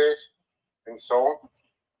processing base and so on,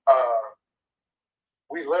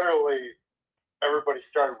 we literally, everybody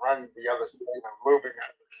started running the other side, moving out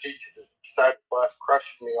of the seat to the side of the bus,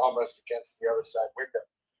 crushing me almost against the other side window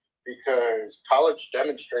because college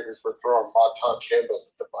demonstrators were throwing Molotov candles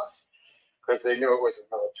at the bus because they knew it was a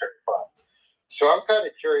military bus. So I'm kind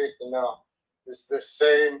of curious to know, is the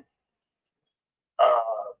same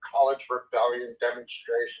college rebellion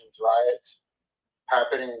demonstrations, riots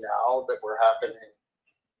happening now that were happening,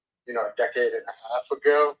 a decade and a half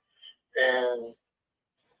ago? And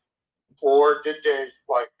or did they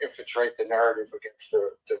like infiltrate the narrative against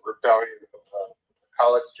the rebellion of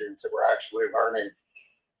college students that were actually learning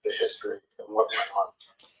the history and what went on?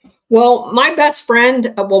 Well, my best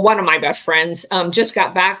friend, one of my best friends, just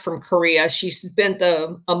got back from Korea. She spent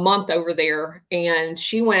a month over there, and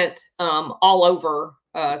she went all over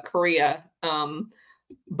Korea,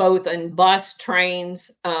 both in bus,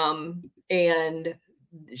 trains, and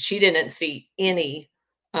she didn't see any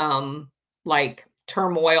like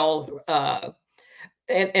turmoil.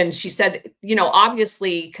 And she said,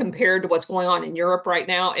 obviously compared to what's going on in Europe right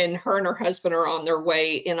now, and her husband are on their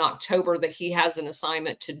way in October that he has an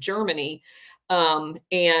assignment to Germany. So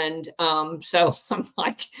I'm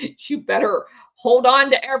like, you better hold on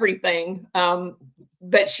to everything.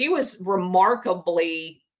 But she was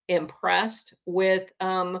remarkably impressed with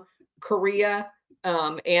Korea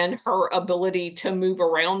and her ability to move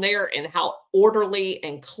around there and how orderly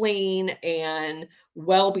and clean and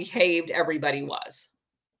well behaved everybody was.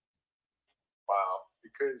 Wow,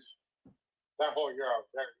 because that whole year I was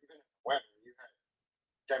there, even in the winter, you had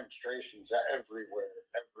demonstrations everywhere,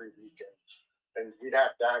 every weekend. And we'd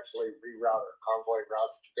have to actually reroute our convoy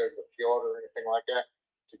routes to go to the field or anything like that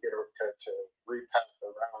to get her to repass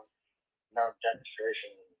around known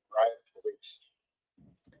demonstration and riot police.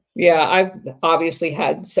 Yeah, I've obviously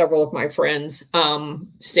had several of my friends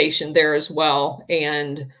stationed there as well.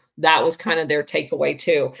 And that was kind of their takeaway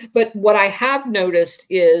too. But what I have noticed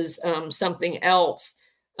is something else,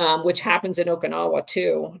 which happens in Okinawa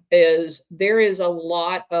too, is there is a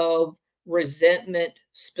lot of resentment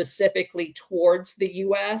specifically towards the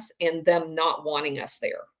US and them not wanting us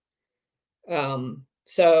there.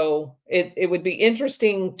 So it would be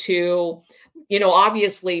interesting to,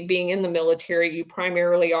 obviously being in the military, you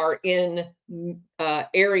primarily are in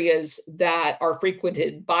areas that are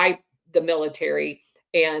frequented by the military.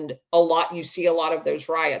 And you see a lot of those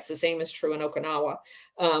riots. The same is true in Okinawa.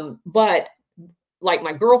 But like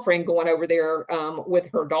my girlfriend going over there with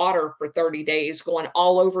her daughter for 30 days, going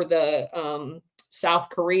all over the South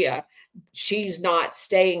Korea, she's not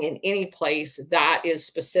staying in any place that is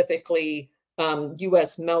specifically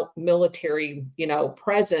U.S. military,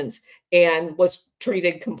 presence, and was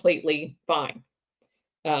treated completely fine.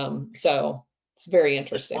 So it's very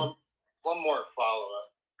interesting. One more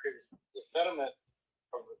follow-up, because the sentiment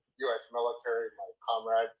of the U.S. military, my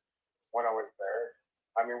comrades, when I was there,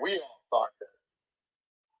 I mean, we all thought that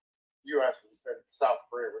U.S. and South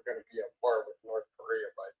Korea were going to be at war with North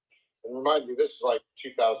Korea, but and remind you, this is like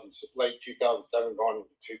late 2007 going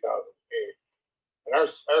into 2008. And our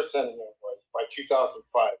sentiment was by 2005,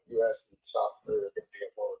 U.S. and South Korea are going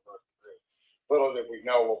little did we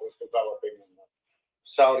know what was developing in the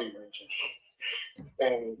Saudi region.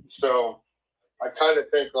 And so I kind of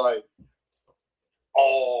think like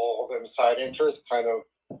all them side interests kind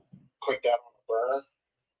of put that on the burner.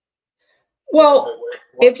 Well,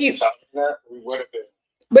 if you, that, we would have been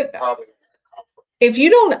but probably. If you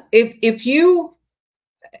don't, if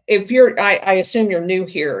you're, I assume you're new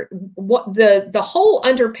here. What the whole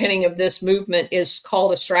underpinning of this movement is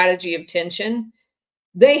called a strategy of tension.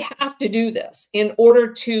 They have to do this in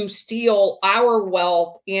order to steal our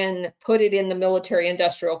wealth and put it in the military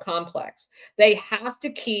industrial complex. They have to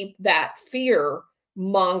keep that fear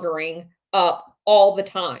mongering up all the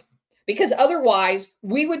time, because otherwise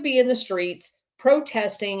we would be in the streets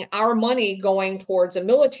protesting our money going towards a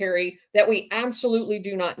military that we absolutely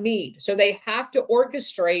do not need. So they have to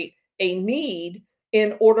orchestrate a need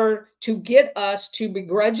in order to get us to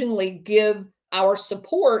begrudgingly give our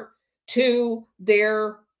support to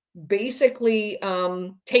their basically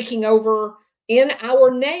taking over in our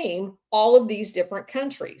name all of these different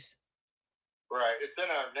countries. Right. It's in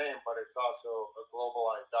our name, but it's also a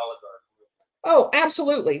globalized oligarch movement. Oh,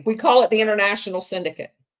 absolutely. We call it the international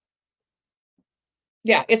syndicate.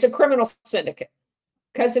 Yeah, it's a criminal syndicate.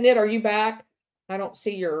 Cousin It, are you back? I don't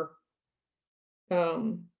see your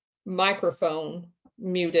microphone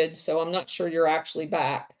muted, so I'm not sure you're actually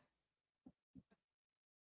back.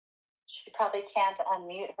 She probably can't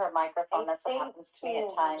unmute her microphone. That's what happens to me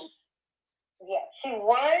at times. Yeah, she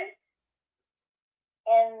was,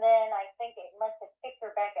 and then I think it must have kicked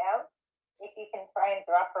her back out. If you can try and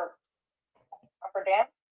drop her down.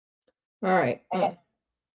 All right.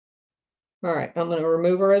 All right. I'm going to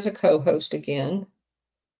remove her as a co-host again.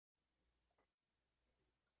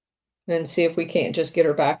 And see if we can't just get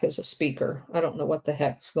her back as a speaker. I don't know what the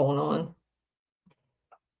heck's going on.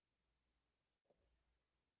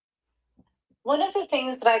 One of the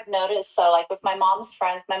things that I've noticed, though, like with my mom's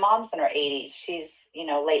friends, my mom's in her 80s. She's,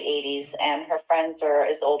 late 80s, and her friends are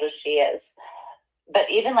as old as she is. But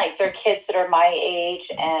even like their kids that are my age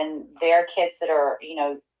and their kids that are,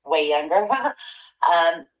 way younger,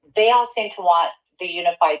 they all seem to want the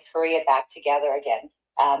unified Korea back together again,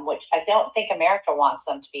 which I don't think America wants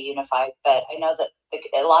them to be unified. But I know that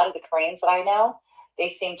a lot of the Koreans that I know, they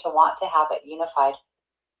seem to want to have it unified.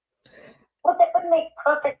 Well, that would make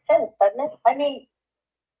perfect sense, doesn't it? I mean,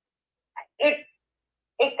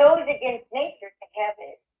 it goes against nature to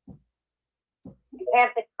have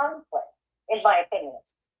the conflict, in my opinion.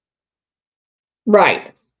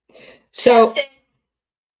 Right. So,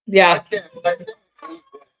 yeah. I can't take it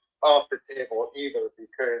off the table either,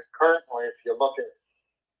 because currently, if you look at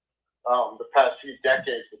the past few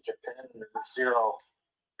decades of Japan, there was zero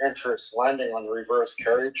interest lending on reverse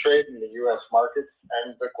carry trade in the U.S. markets,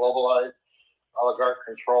 and the globalized oligarch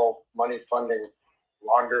control money funding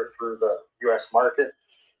laundered through the U.S. market.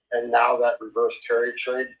 And now that reverse carry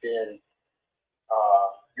trade being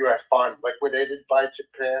U.S. bond liquidated by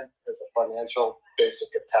Japan as a financial basic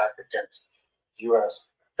attack against U.S.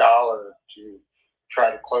 dollar to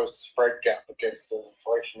try to close the spread gap against the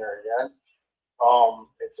inflationary yen.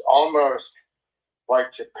 It's almost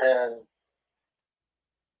like Japan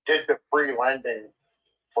did the free lending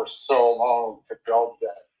for so long to build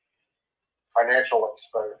that financial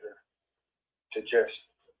exposure to just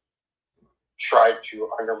try to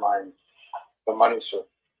undermine the money circle.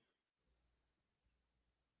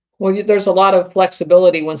 Well, there's a lot of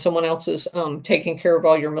flexibility when someone else is taking care of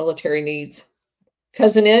all your military needs.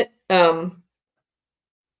 Cousin It, are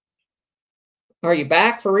you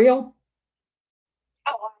back for real?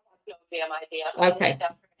 Oh, I have no damn idea. Okay.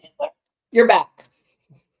 You're back.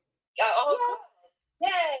 Oh, yay.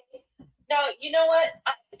 No, you know what?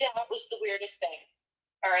 That was the weirdest thing.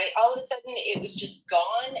 All right. All of a sudden, it was just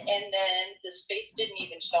gone, and then the space didn't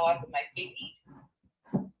even show up in my feed.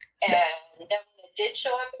 And then when it did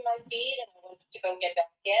show up in my feed, and I went to go get back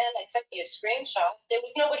in, I sent you a screenshot. There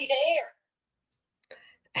was nobody there.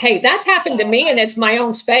 Hey, that's happened to me, and it's my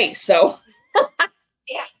own space. So.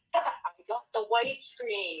 Yeah, I got the white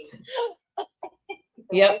screen.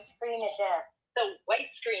 Yep. White screen is the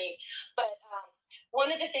white screen. But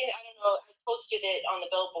one of the things, I don't know, I posted it on the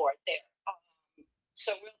billboard there.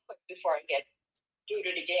 So real quick before I do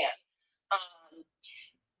it again,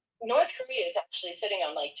 North Korea is actually sitting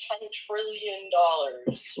on like $10 trillion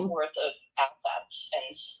worth of assets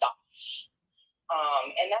and stuff.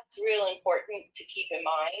 And that's real important to keep in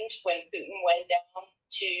mind when Putin went down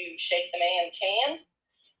to shake the man's hand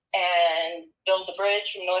and build a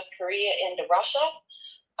bridge from North Korea into Russia.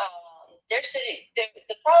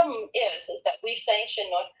 The problem is that we sanction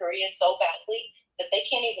North Korea so badly that they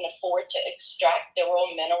can't even afford to extract their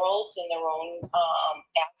own minerals and their own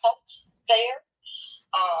assets. there.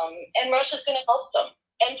 And Russia's going to help them,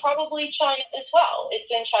 and probably China as well.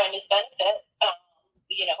 It's in China's benefit.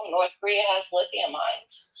 You know, North Korea has lithium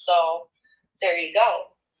mines, so there you go.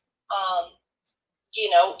 You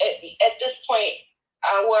know, at this point,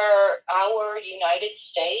 our United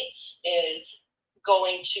States is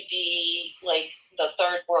going to be like the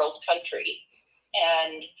third world country,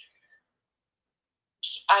 and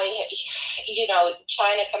you know,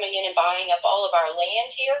 China coming in and buying up all of our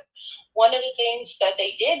land here. One of the things that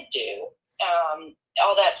they did do,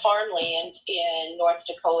 all that farmland in North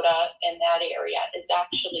Dakota and that area is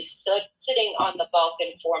actually sitting on the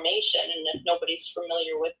Balkan Formation. And if nobody's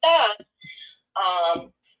familiar with that,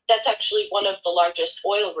 that's actually one of the largest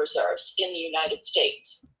oil reserves in the United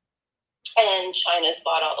States. And China's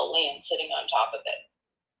bought all the land sitting on top of it.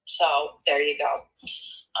 So there you go.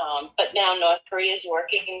 But now North Korea is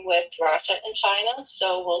working with Russia and China,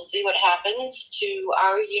 so we'll see what happens to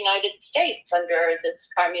our United States under this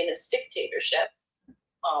communist dictatorship.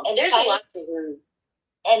 And there's China, a lot to learn.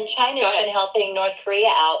 And China's been helping North Korea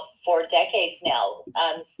out for decades now.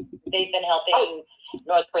 They've been helping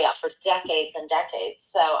North Korea out for decades and decades.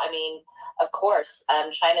 So, I mean, of course,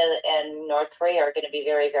 China and North Korea are going to be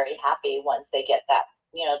very, very happy once they get that,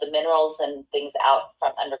 you know, the minerals and things out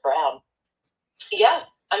from underground. Yeah.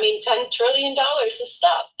 I mean, $10 trillion of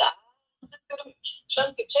stuff. That's a good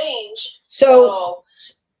chunk of change. So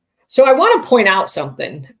I want to point out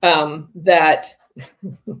something that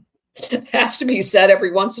has to be said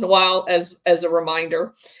every once in a while as a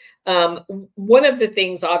reminder. One of the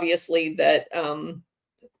things, obviously, that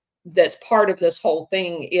that's part of this whole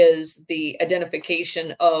thing is the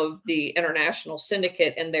identification of the international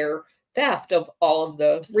syndicate and their theft of all of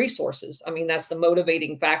the resources. I mean, that's the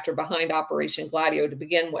motivating factor behind Operation Gladio to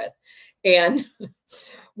begin with. And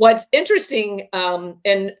what's interesting,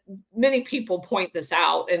 and many people point this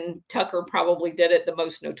out, and Tucker probably did it the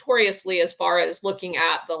most notoriously as far as looking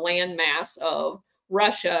at the landmass of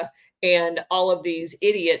Russia and all of these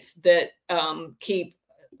idiots that keep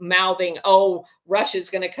mouthing, oh, Russia's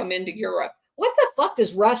going to come into Europe. What the fuck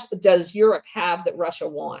does Europe have that Russia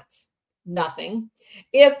wants? Nothing.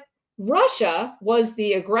 If Russia was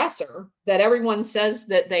the aggressor that everyone says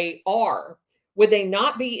that they are, would they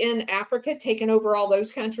not be in Africa taking over all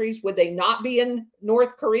those countries? Would they not be in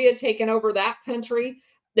North Korea taking over that country?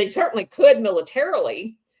 They certainly could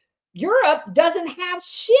militarily. Europe doesn't have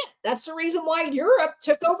shit. That's the reason why Europe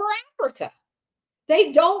took over Africa.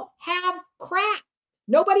 They don't have crap.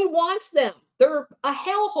 Nobody wants them. They're a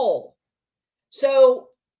hellhole. So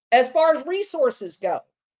as far as resources go,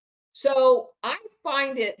 so I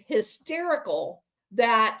find it hysterical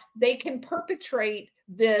that they can perpetrate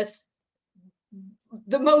this,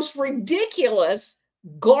 the most ridiculous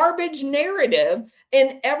garbage narrative,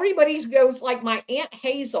 and everybody's goes like my Aunt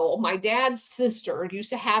Hazel, my dad's sister, used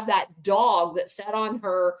to have that dog that sat on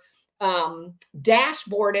her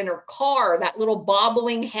dashboard in her car, that little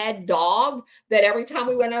bobbling head dog that every time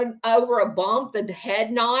we went over a bump, the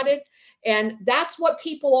head nodded. And that's what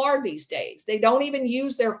people are these days. They don't even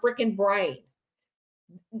use their freaking brain.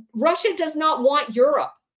 Russia does not want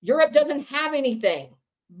Europe. Europe doesn't have anything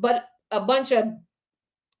but a bunch of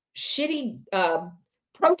shitty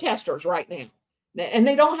protesters right now. And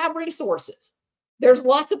they don't have resources. There's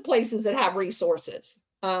lots of places that have resources.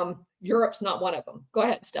 Europe's not one of them. Go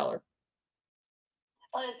ahead, Stellar.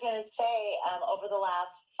 I was going to say, over the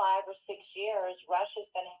last 5 or 6 years,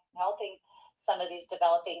 Russia's been helping some of these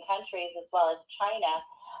developing countries as well as China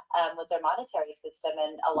with their monetary system,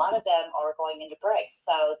 and a lot of them are going into BRICS.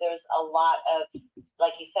 So there's a lot of,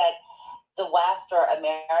 like you said, the West or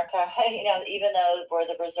America, you know, even though we're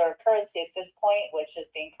the reserve currency at this point, which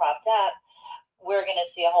is being propped up, we're going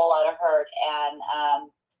to see a whole lot of hurt. And,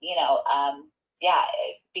 yeah,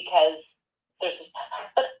 because there's just,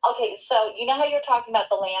 but okay, so you know how you're talking about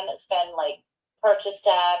the land that's been like purchased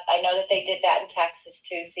up? I know that they did that in Texas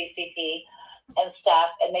too, CCP and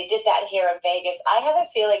stuff, and they did that here in Vegas. I have a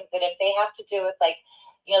feeling that if they have to do with like,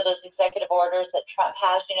 you know, those executive orders that Trump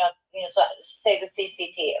has, so say the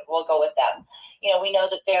CCP, we'll go with them. You know, we know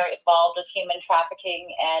that they're involved with human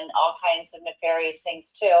trafficking and all kinds of nefarious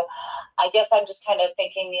things too. I guess I'm just kind of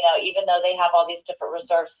thinking, you know, even though they have all these different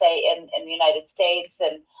reserves, say in the United States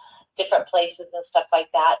and different places and stuff like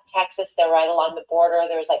that, Texas, they're right along the border.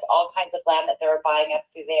 There's like all kinds of land that they're buying up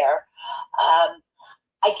through there.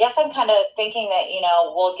 I guess I'm kind of thinking that, you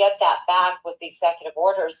know, we'll get that back with the executive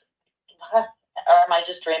orders. Or am I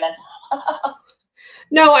just dreaming?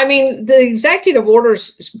 No, I mean, the executive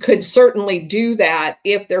orders could certainly do that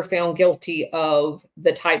if they're found guilty of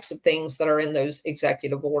the types of things that are in those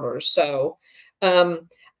executive orders. So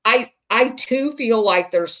I I too feel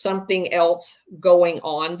like there's something else going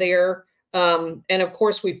on there. And of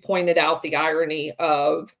course, we've pointed out the irony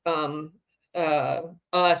of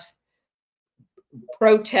us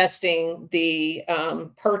protesting the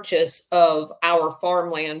purchase of our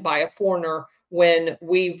farmland by a foreigner when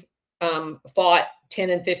we've fought 10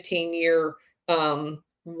 and 15-year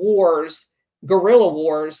wars, guerrilla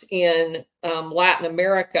wars in Latin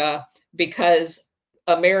America because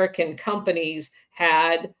American companies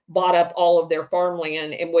had bought up all of their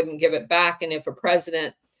farmland and wouldn't give it back. And if a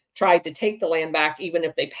president tried to take the land back, even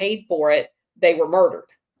if they paid for it, they were murdered.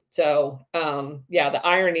 So, yeah, the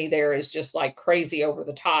irony there is just like crazy over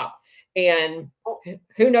the top. And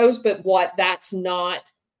who knows but what that's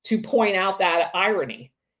not to point out that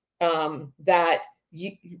irony, that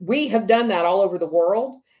we have done that all over the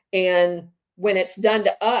world. And when it's done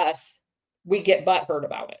to us, we get butthurt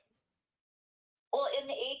about it. Well, in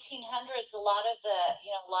the 1800s, a lot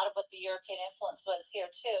of what the European influence was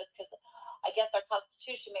here too, is because I guess our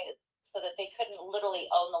Constitution made it so that they couldn't literally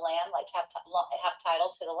own the land, like have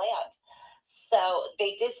title to the land. So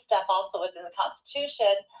they did stuff also within the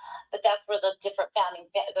Constitution, but that's where the different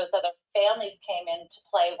those other families came into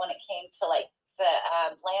play when it came to like the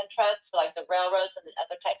land trust for like the railroads and the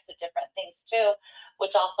other types of different things too,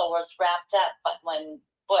 which also was wrapped up. But when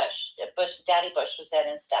Daddy Bush was in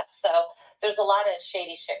and stuff, so there's a lot of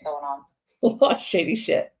shady shit going on. A lot of shady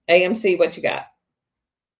shit. AMC, what you got?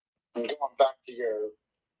 And going back to your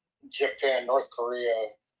Japan, North Korea,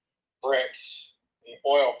 BRICS, the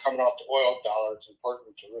oil coming off the oil dollar, it's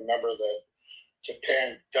important to remember that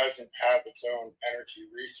Japan doesn't have its own energy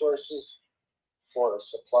resources for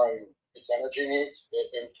supplying its energy needs.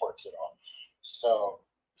 It imports it all. So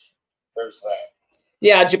there's that.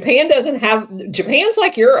 Yeah, Japan's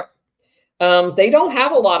like Europe. They don't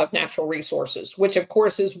have a lot of natural resources, which of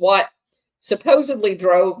course is what supposedly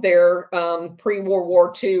drove their pre-World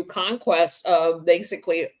War II conquest of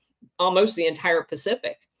basically almost the entire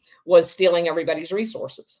Pacific, was stealing everybody's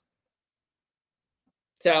resources.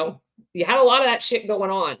 So you had a lot of that shit going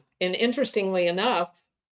on. And interestingly enough,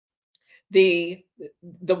 the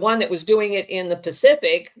one that was doing it in the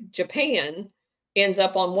Pacific, Japan, ends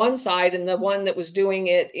up on one side, and the one that was doing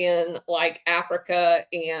it in like Africa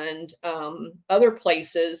and other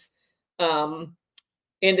places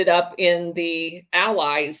ended up in the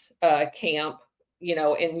Allies camp,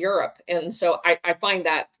 in Europe. And so I find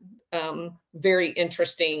that very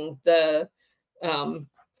interesting.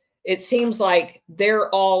 It seems like they're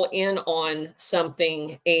all in on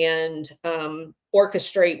something and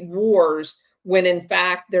orchestrate wars when in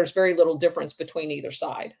fact there's very little difference between either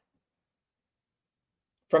side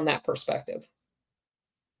from that perspective.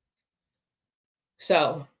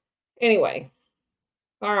 So anyway,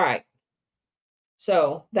 all right.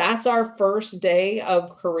 So that's our first day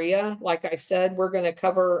of Korea. Like I said, we're going to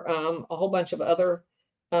cover a whole bunch of other.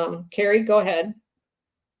 Carrie, go ahead.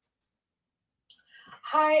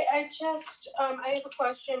 Hi, I have a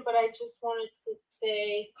question, but I just wanted to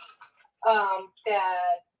say that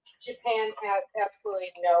Japan has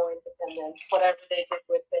absolutely no independence. Whatever they did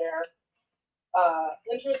with their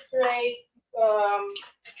interest rate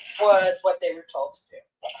was what they were told to do.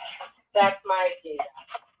 That's my idea.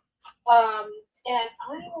 And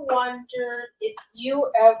I wondered if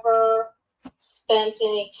you ever spent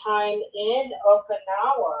any time in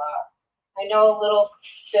Okinawa. I know a little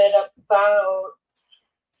bit about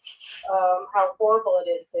how horrible it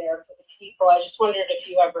is there for the people. I just wondered if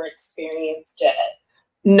you ever experienced it.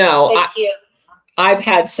 No. Thank you. I've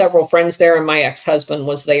had several friends there, and my ex-husband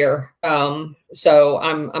was there. So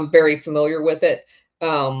I'm very familiar with it.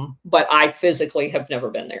 But I physically have never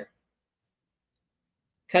been there.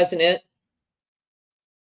 Cousin It?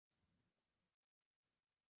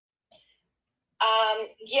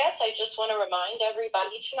 Yes, I just want to remind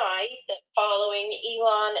everybody tonight that following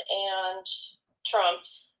Elon and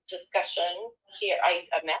Trump's discussion here, I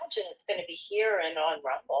imagine it's going to be here and on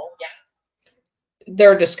Rumble. Yes.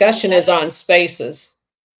 Their discussion is on Spaces.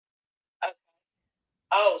 Okay.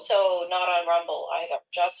 Oh, so not on Rumble either,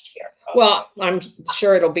 just here. Okay. Well, I'm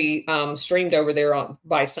sure it'll be streamed over there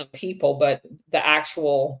by some people, but the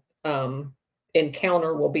actual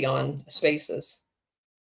encounter will be on Spaces.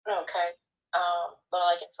 Okay. Well,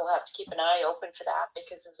 I guess we'll have to keep an eye open for that,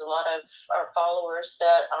 because there's a lot of our followers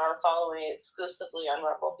that are following exclusively on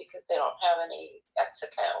Rumble because they don't have any X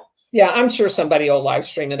accounts. Yeah, I'm sure somebody will live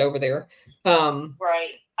stream it over there.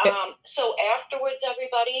 Right. So afterwards,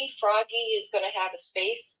 everybody, Froggy is going to have a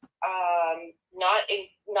space, not a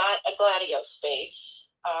Gladio space,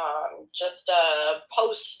 just a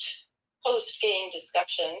post game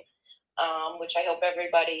discussion, which I hope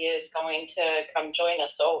everybody is going to come join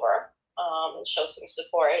us over. and show some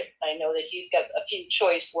support. I know that he's got a few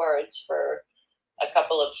choice words for a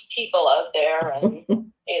couple of people out there and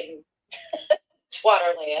in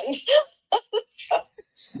Swaterland.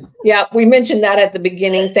 Yeah, we mentioned that at the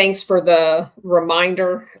beginning. Thanks for the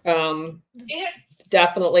reminder. Yeah.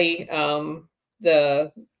 Definitely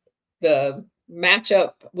the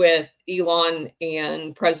matchup with Elon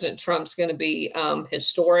and President Trump's going to be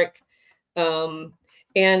historic. And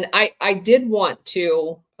I did want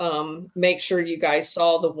to make sure you guys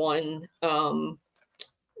saw the one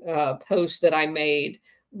post that I made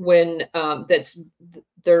when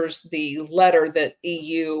there's the letter that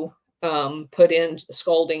EU put in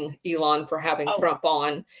scolding Elon for having Trump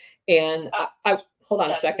on. And I hold on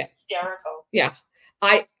a second. Jericho. Yeah.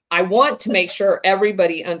 I want to make sure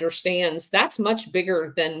everybody understands that's much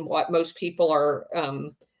bigger than what most people are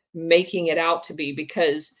making it out to be,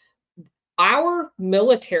 because our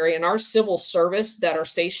military and our civil service that are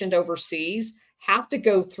stationed overseas have to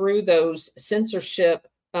go through those censorship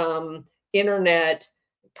internet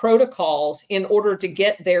protocols in order to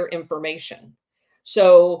get their information.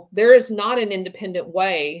 So there is not an independent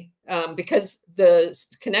way because the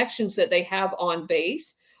connections that they have on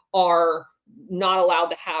base are not allowed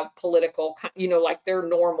to have political, like their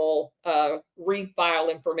normal read file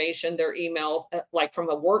information, their emails, like from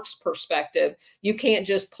a works perspective, you can't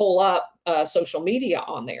just pull up social media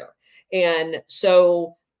on there. And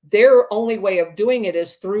so their only way of doing it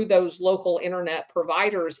is through those local internet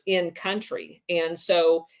providers in country. And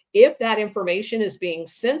so if that information is being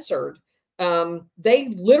censored, they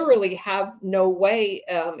literally have no way,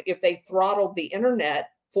 if they throttled the internet,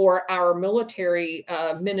 for our military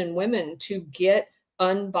men and women to get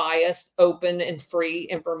unbiased, open, and free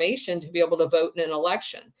information to be able to vote in an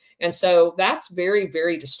election. And so that's very,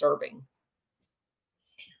 very disturbing.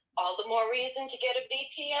 All the more reason to get a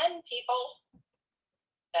VPN, people.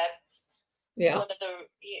 That's one of the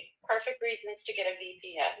perfect reasons to get a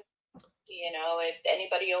VPN. You know, if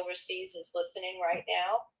anybody overseas is listening right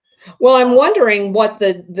now. Well, I'm wondering what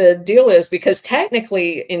the deal is, because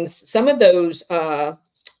technically in some of those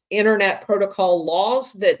internet protocol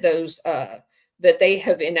laws that that they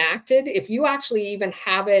have enacted, if you actually even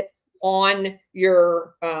have it on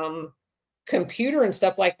your computer and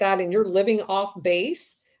stuff like that, and you're living off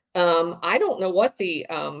base, I don't know what the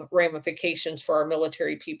ramifications for our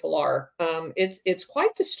military people are. It's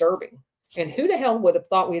quite disturbing. And who the hell would have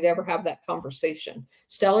thought we'd ever have that conversation?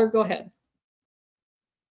 Stellar, go ahead.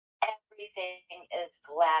 Everything is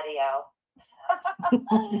Gladio.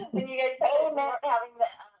 When you guys started having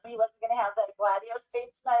he wasn't going to have that Gladio stage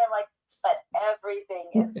tonight, I'm like, but everything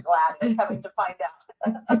is Gladio, coming to find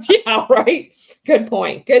out. Yeah, right. Good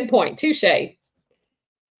point. Good point. Touche.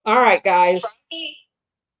 All right, guys.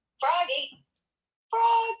 Froggy.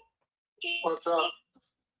 What's up?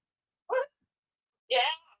 Yeah.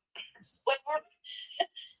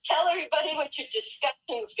 Tell everybody what your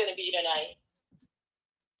discussion is going to be tonight.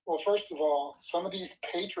 Well, first of all, some of these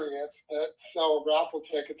patriots that sell raffle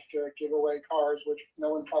tickets to give away cars, which no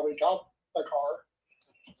one probably got a car,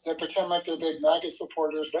 they pretend like they're big MAGA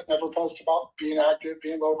supporters, but never post about being active,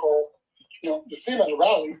 being local. You know, you see them at a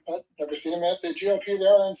rally, but never seen them at the GOP, the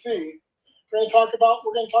RNC. We're going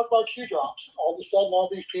to talk about Q drops. All of a sudden, all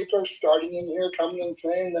these people are starting in here, coming and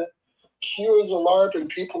saying that Q is a LARP and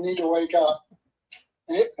people need to wake up.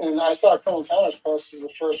 And I saw Colonel Tanner's post is the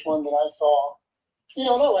first one that I saw. You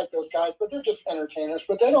know, not like those guys, but they're just entertainers.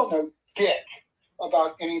 But they don't know dick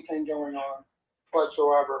about anything going on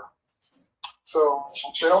whatsoever. So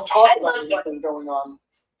they don't talk about anything going on.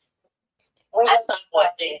 I love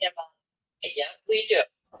watching him. Yeah, we do.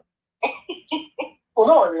 Well,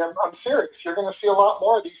 no, I mean, I'm serious. You're going to see a lot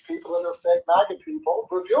more of these people that are fake MAGA people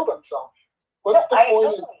reveal themselves. What's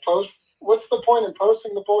the point in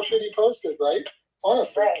posting the bullshit he posted, right?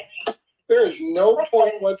 Honestly, there is no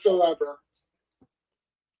point whatsoever.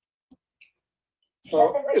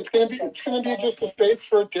 So it's gonna be just a space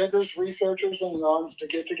for diggers, researchers, and nones to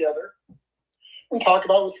get together and talk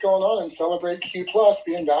about what's going on and celebrate Q Plus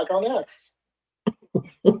being back on X.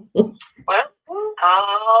 Well,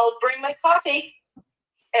 I'll bring my coffee,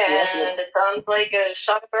 and it sounds like a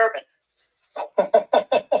shot of bourbon.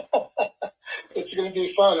 It's going to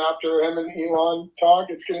be fun after him and Elon talk.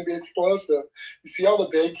 It's going to be explosive. You see all the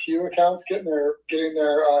big Q accounts getting their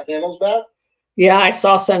handles back? Yeah, I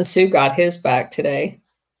saw Sun Tzu got his back today.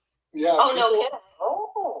 Yeah. Oh, no kidding.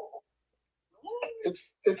 Oh.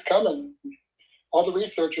 It's coming. All the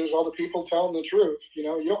researchers, all the people telling the truth. You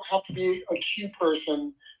know, you don't have to be a Q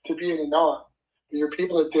person to be an anon. You're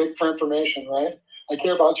people that dig for information, right? I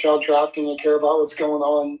care about child trafficking. I care about what's going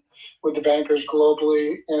on with the bankers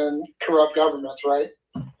globally and corrupt governments, right?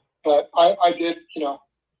 But I did,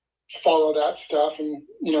 follow that stuff and,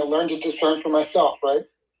 learn to discern for myself, right?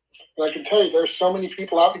 But I can tell you, there's so many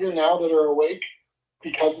people out here now that are awake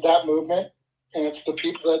because of that movement. And it's the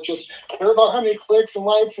people that just care about how many clicks and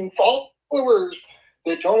likes and followers.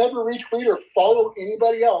 They don't ever retweet or follow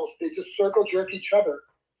anybody else. They just circle jerk each other.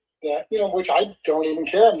 That, which I don't even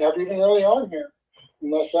care. I'm never even really on here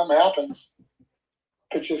unless something happens.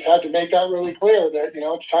 But just had to make that really clear that,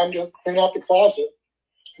 it's time to clean out the closet.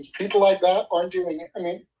 Because people like that aren't doing it. I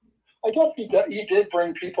mean, I guess he did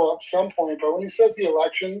bring people up some point, but when he says the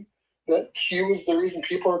election, that he was the reason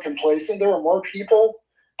people are complacent, there are more people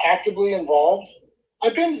actively involved.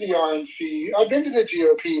 I've been to the RNC, I've been to the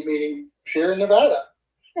GOP meeting here in Nevada.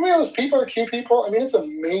 I mean, those people are cute people. I mean, it's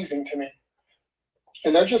amazing to me.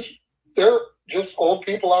 And they're just old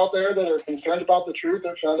people out there that are concerned about the truth,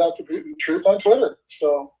 that found out the truth on Twitter.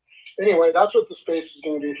 So anyway, that's what the space is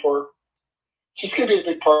going to be for. Just going to be a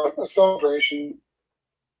big part, a celebration.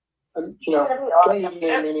 And, don't even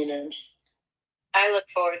name any names. I look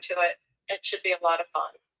forward to it. It should be a lot of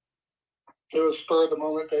fun. It was spur of the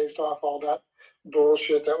moment based off all that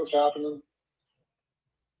bullshit that was happening.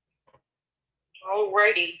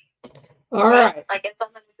 Alrighty. All right. I guess I'm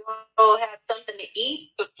going to go have something to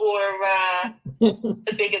eat before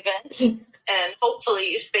the big event. And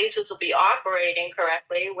hopefully spaces will be operating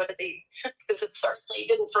correctly. Because it certainly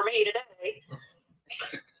didn't for me today.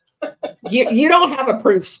 You don't have a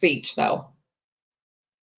proof speech, though.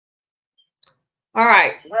 All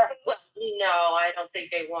right. Well, no, I don't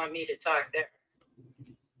think they want me to talk there.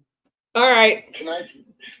 All right. Tonight,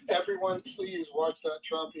 everyone, please watch that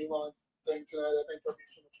Trump Elon thing tonight. I think there'll be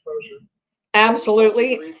some exposure.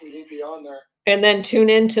 Absolutely. The reason he'd be on there. And then tune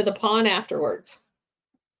in to the pawn afterwards.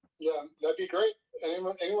 Yeah, that'd be great.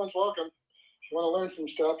 Anyone's welcome. If you want to learn some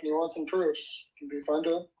stuff and you want some proofs, it can be fun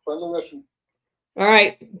to listen. All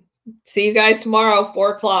right. See you guys tomorrow,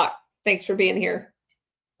 4:00. Thanks for being here.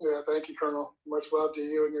 Yeah, thank you, Colonel. Much love to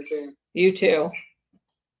you and your team. You too.